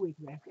can do with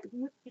resin,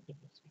 look at this.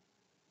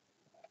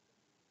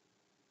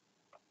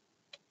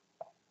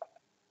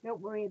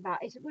 Don't worry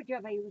about it. It's a good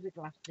job I use a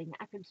glass thing.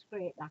 I can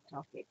scrape that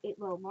off. It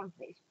will, once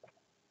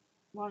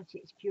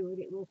it's cured,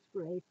 it will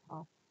scrape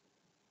off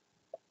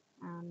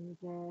and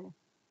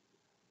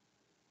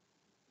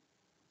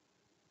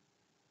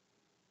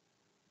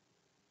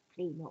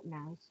clean up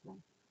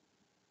nicely.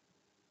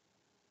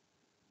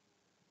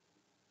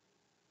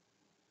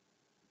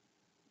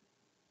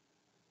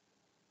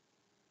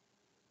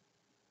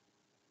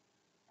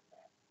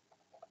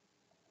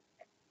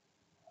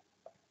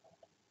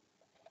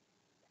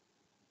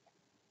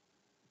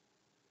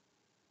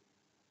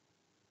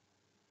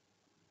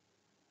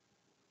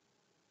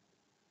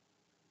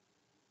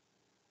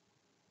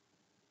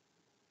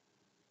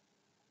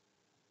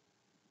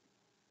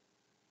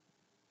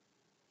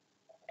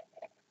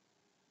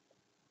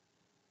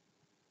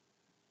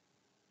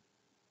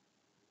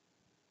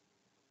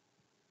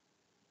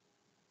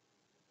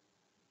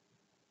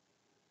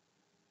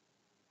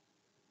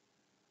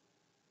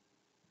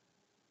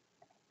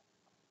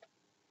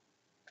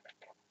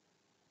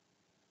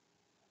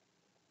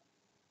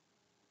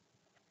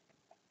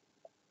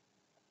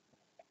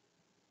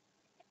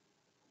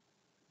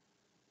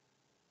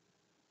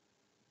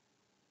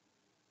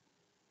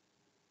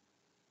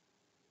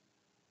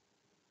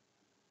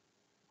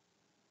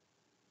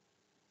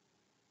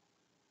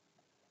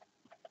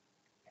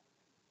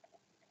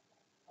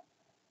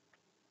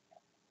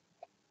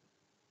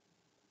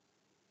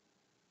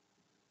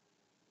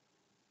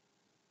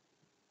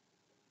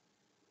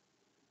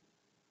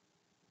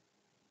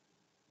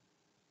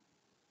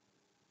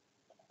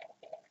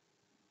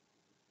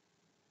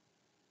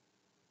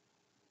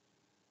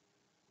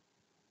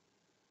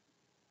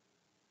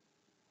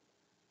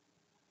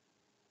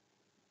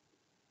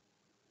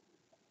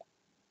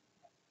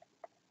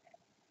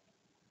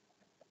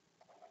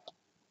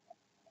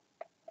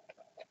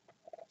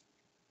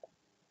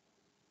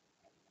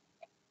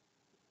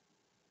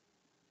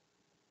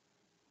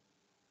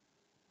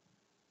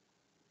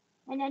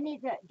 And any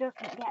that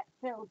doesn't get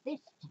filled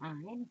this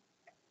time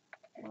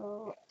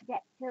will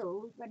get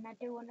filled when I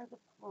do another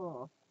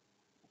course.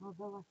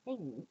 Although I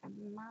think I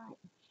might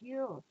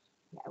just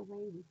get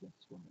away with this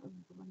one.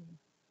 I'm going in.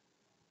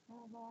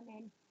 Come on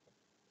in.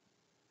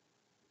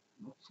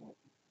 That's it.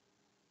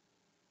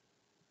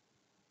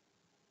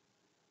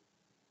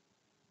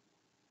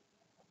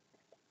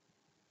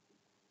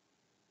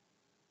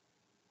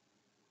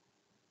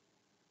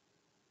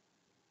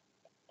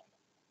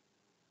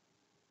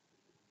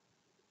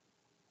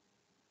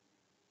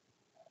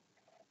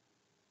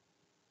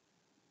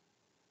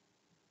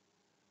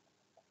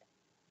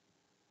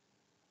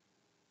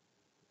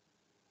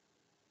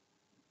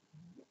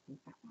 I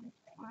think that one's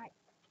quite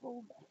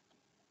full.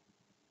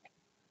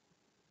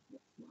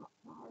 It's not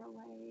far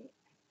away.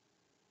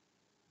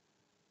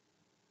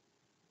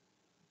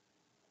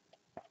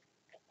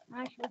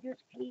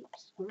 just keep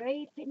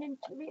scraping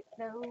until it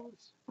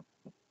fills.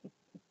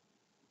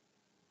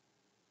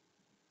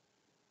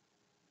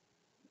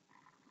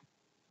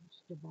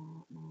 Just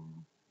about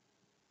now.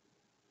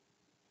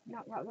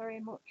 Not got very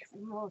much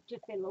more to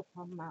fill up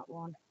on that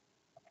one.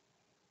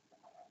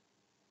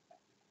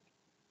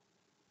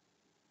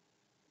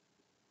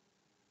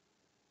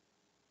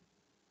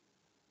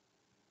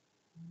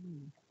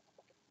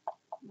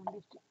 And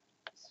just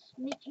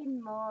a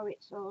smidgen more,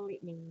 it's all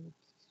it needs.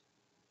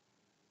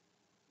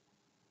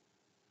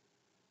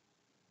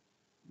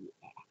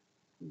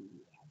 Yeah,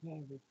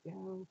 there we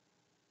go.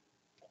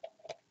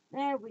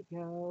 There we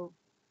go.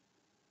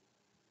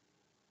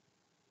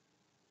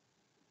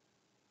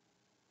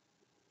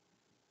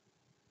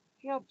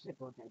 Job's a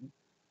good one.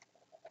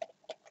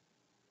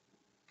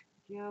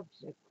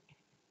 Job's a good.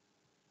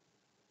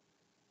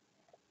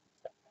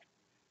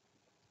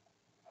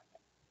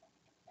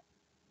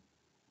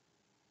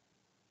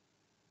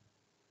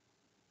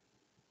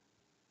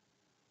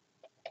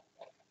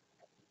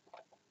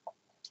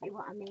 See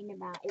what I mean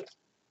about it?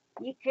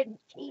 You can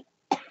keep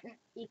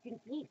you can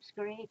keep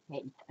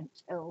scraping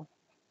until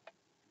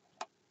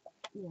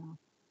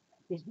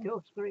there's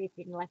no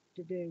scraping left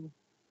to do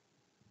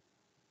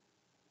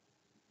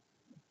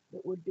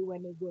that would do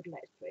any good.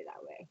 Let's put it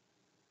that way.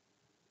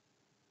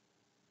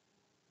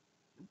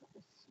 I've got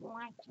the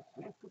slightest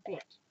little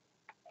bit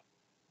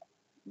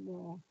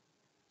there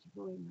to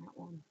go in that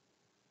one.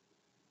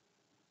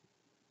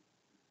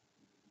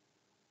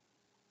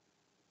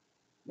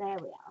 There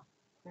we are.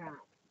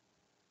 Right.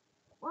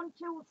 1,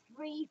 2,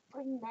 3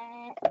 in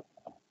there,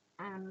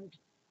 and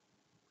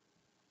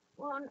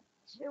 1,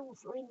 2,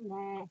 3 in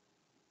there.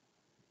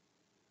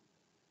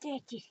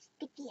 Dirty,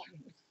 sticky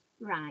hands.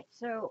 Right,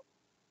 so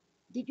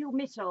did you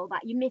miss all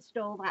that? You missed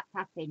all that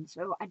tapping,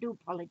 so I do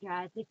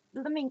apologise. This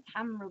blooming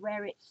camera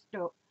where it's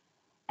stuck,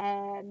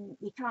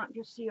 you can't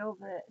just see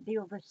over the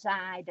other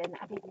side, and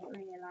I didn't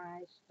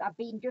realise. I've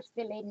been just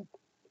filling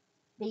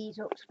these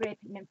up,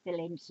 scraping and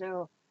filling,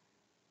 so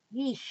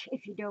yeesh,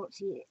 if you don't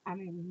see it, I'm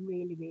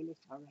really, really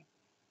sorry.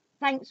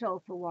 Thanks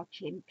all for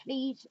watching.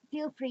 Please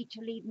feel free to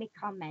leave me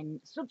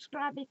comments.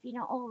 Subscribe if you're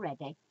not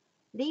already.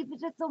 Leave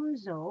us a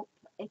thumbs up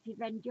if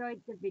you've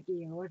enjoyed the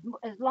video.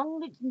 As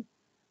long as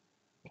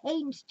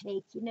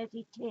painstaking as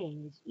it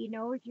is,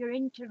 if you're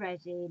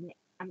interested,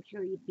 I'm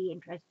sure you'd be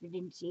interested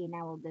in seeing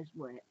how others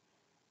work.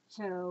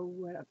 So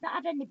I've not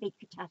had any big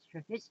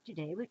catastrophes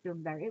today. We've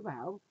done very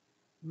well.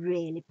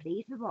 Really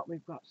pleased with what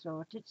we've got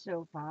sorted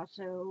so far.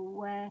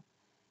 So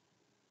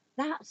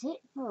that's it,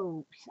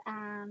 folks.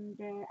 And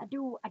I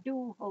do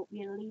hope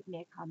you'll leave me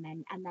a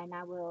comment, and then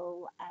I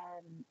will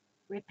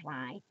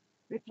reply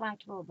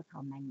to all the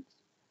comments.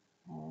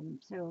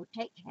 So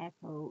take care,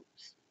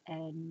 folks,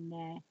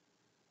 and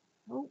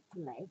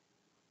hopefully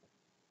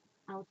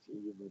I'll see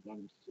you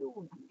again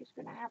soon. I'm just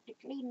going to have to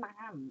clean my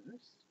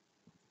hands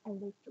a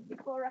little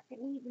before I can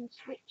even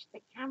switch the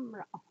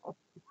camera off.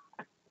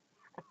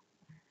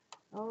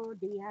 Oh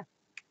dear.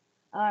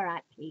 All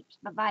right, peeps.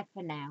 Bye bye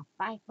for now.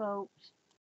 Bye, folks.